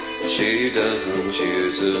 She doesn't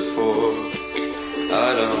use a fork.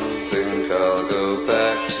 I don't think I'll go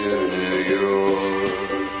back to New York.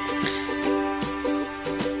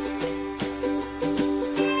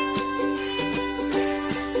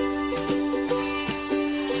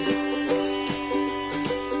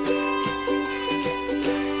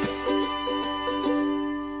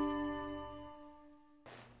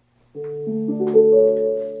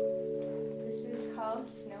 This is called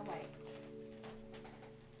Snow White.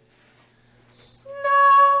 Snow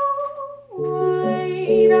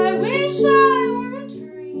White, I wish I were a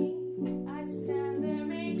tree. I'd stand there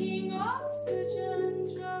making oxygen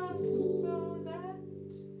just so that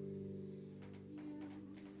you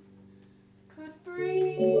could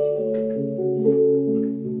breathe.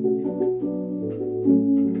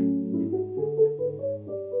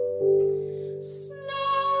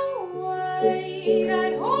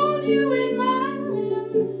 I'd hold you in my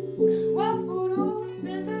limbs while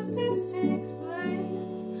photosynthesis takes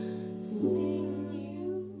place. Sing you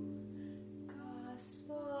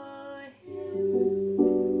gospel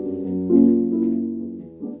hymns.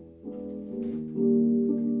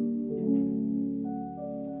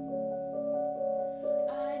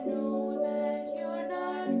 I know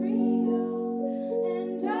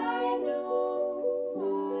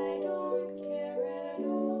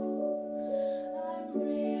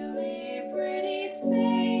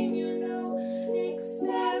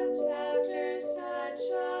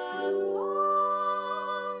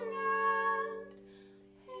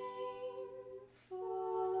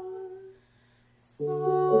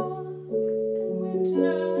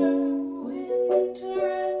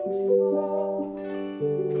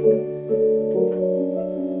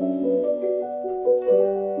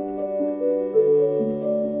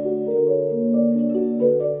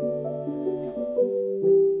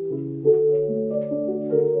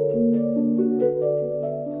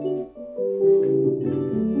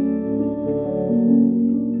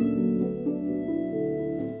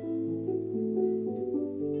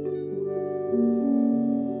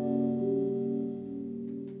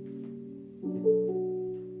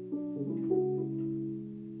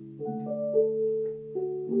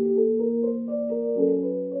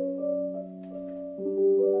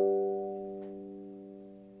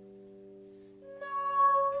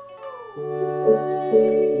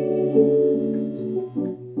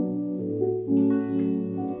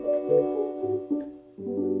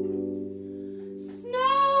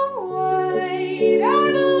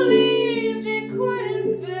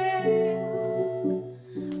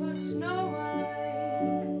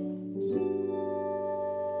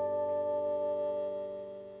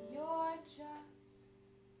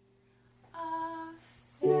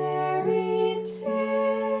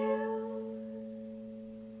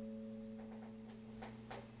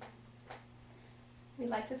We'd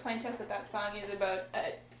like to point out that song is about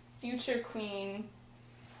a future queen,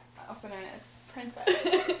 also known as princess.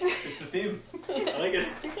 It's the theme. I like it.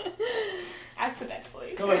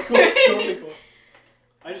 Accidentally. No, that's cool. Totally cool.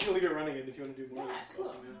 I just gonna leave it running, and if you want to do more, that's cool.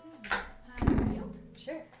 awesome, yeah. Field?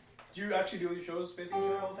 Sure. Do you actually do all your shows facing each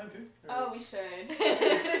other all the time too? Or- Oh, we should.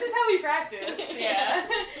 This is how we practice. Yeah.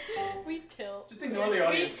 We tilt. Just ignore the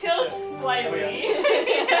audience. We tilt Just, slightly.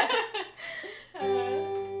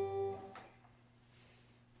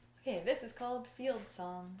 Okay, this is called Field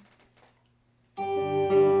Song.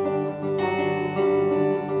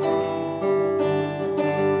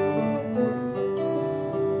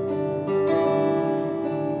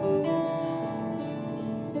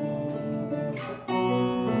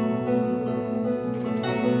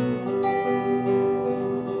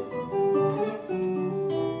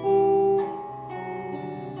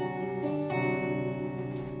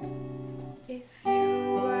 If you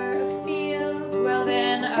were a field, well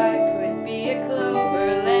then I could be a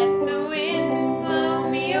clover. Let the wind blow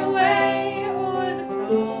me away, or the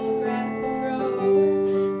tall grass grow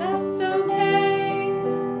over. That's okay,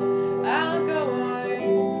 I'll go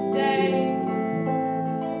or stay.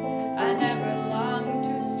 I never longed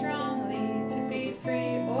too strongly to be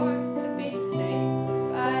free or to be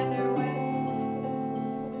safe, either way.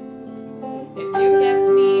 If you kept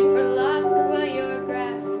me for luck while your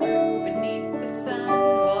grass grew beneath the sun,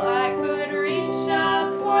 well, I could reach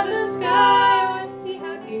up for the sky or see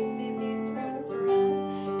how deeply these roots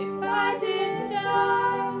run. If I did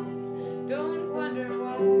die, don't wonder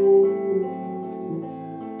why.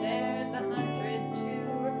 There's 100 to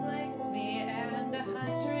replace me and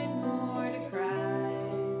 100 more to cry.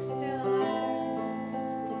 Still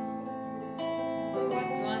for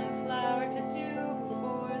what's one flower to do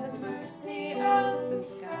before the mercy of the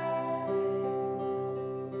skies?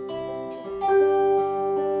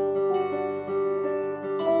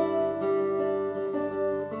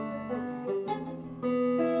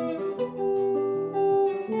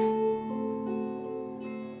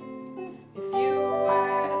 If you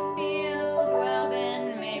were a field, well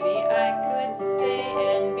then maybe I could stay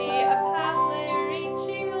and be a poplar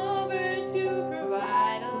reaching over to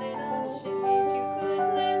provide a little shade you could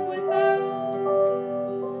live without.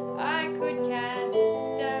 I could cast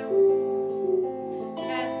doubts.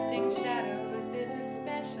 Casting shadows is a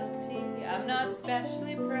specialty I'm not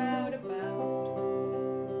specially proud about.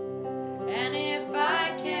 And if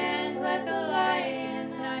I can't let the light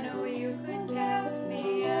in, I know you could cast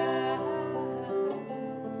me out.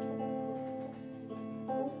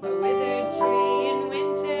 A withered tree in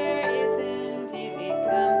winter isn't easy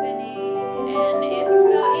company, and it's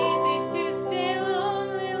so easy to stay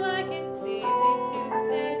lonely, like it's easy to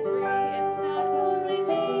stay free. It's not only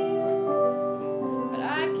me, but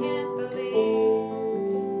I can't believe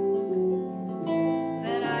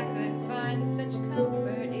that I could find such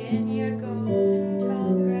comfort in your golden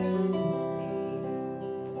tall grass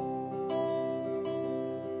seeds.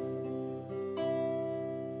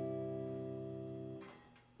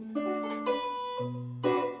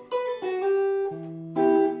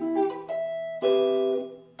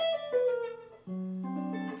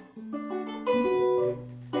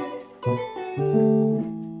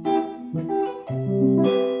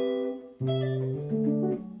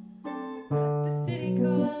 The city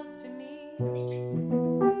calls to me,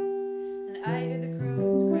 and I hear the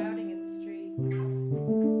crows crowding its streets,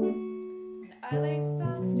 and I lay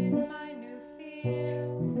soft in my new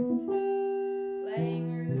field, laying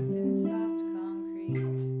roots in soft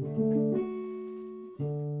concrete.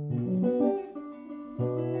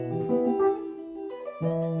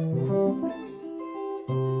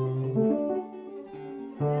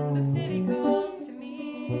 And the city calls to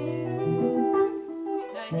me,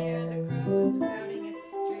 and I hear the crows crowding its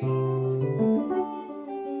streets,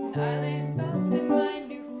 and I lay soft in my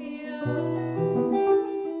new field,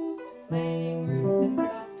 laying roots in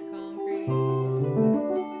soft concrete.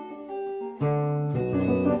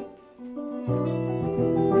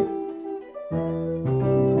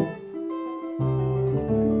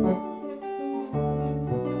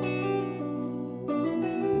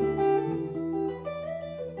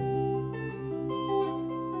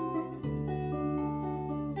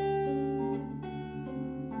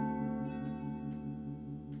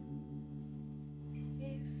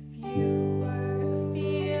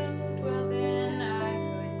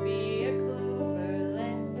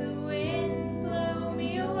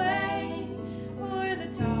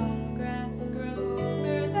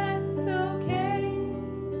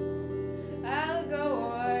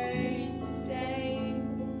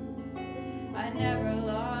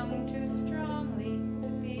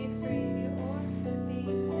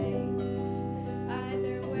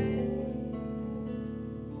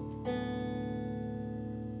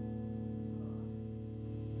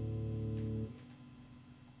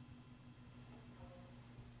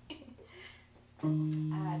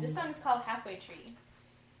 called Halfway Tree.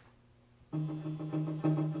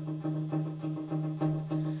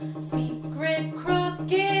 Secret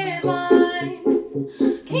crooked line.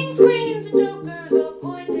 Kings, queens, and jokers all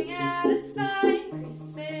pointing at a sign.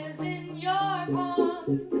 Creases in your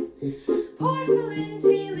palm. Porcelain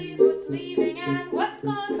tea leaves, what's leaving and what's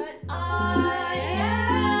gone. But I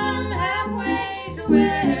am halfway to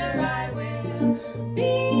where I will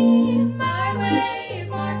be. My way is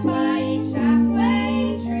marked by each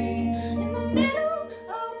halfway tree. In the middle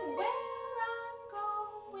of where I'm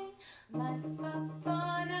going, life up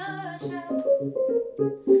on a shelf.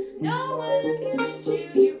 No one can reach you,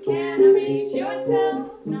 you cannot reach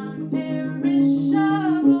yourself.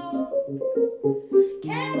 Non-perishable.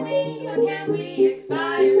 Can we or can we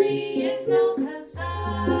expiry? It's no, 'cause I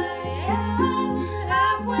am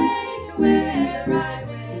halfway to where I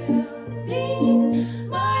will be.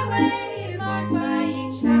 My way is marked by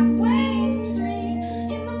each halfway tree.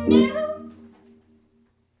 In the middle.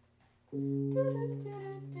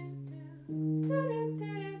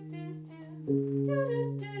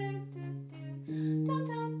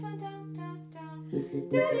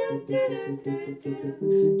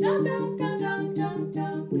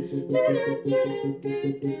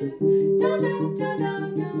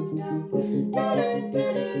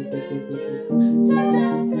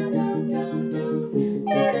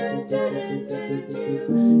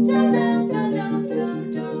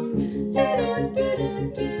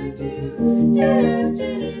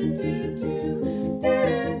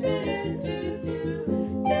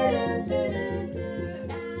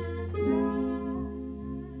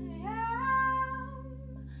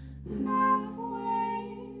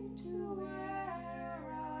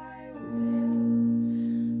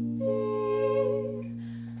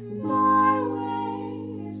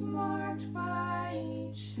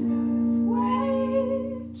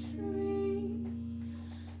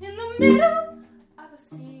 Middle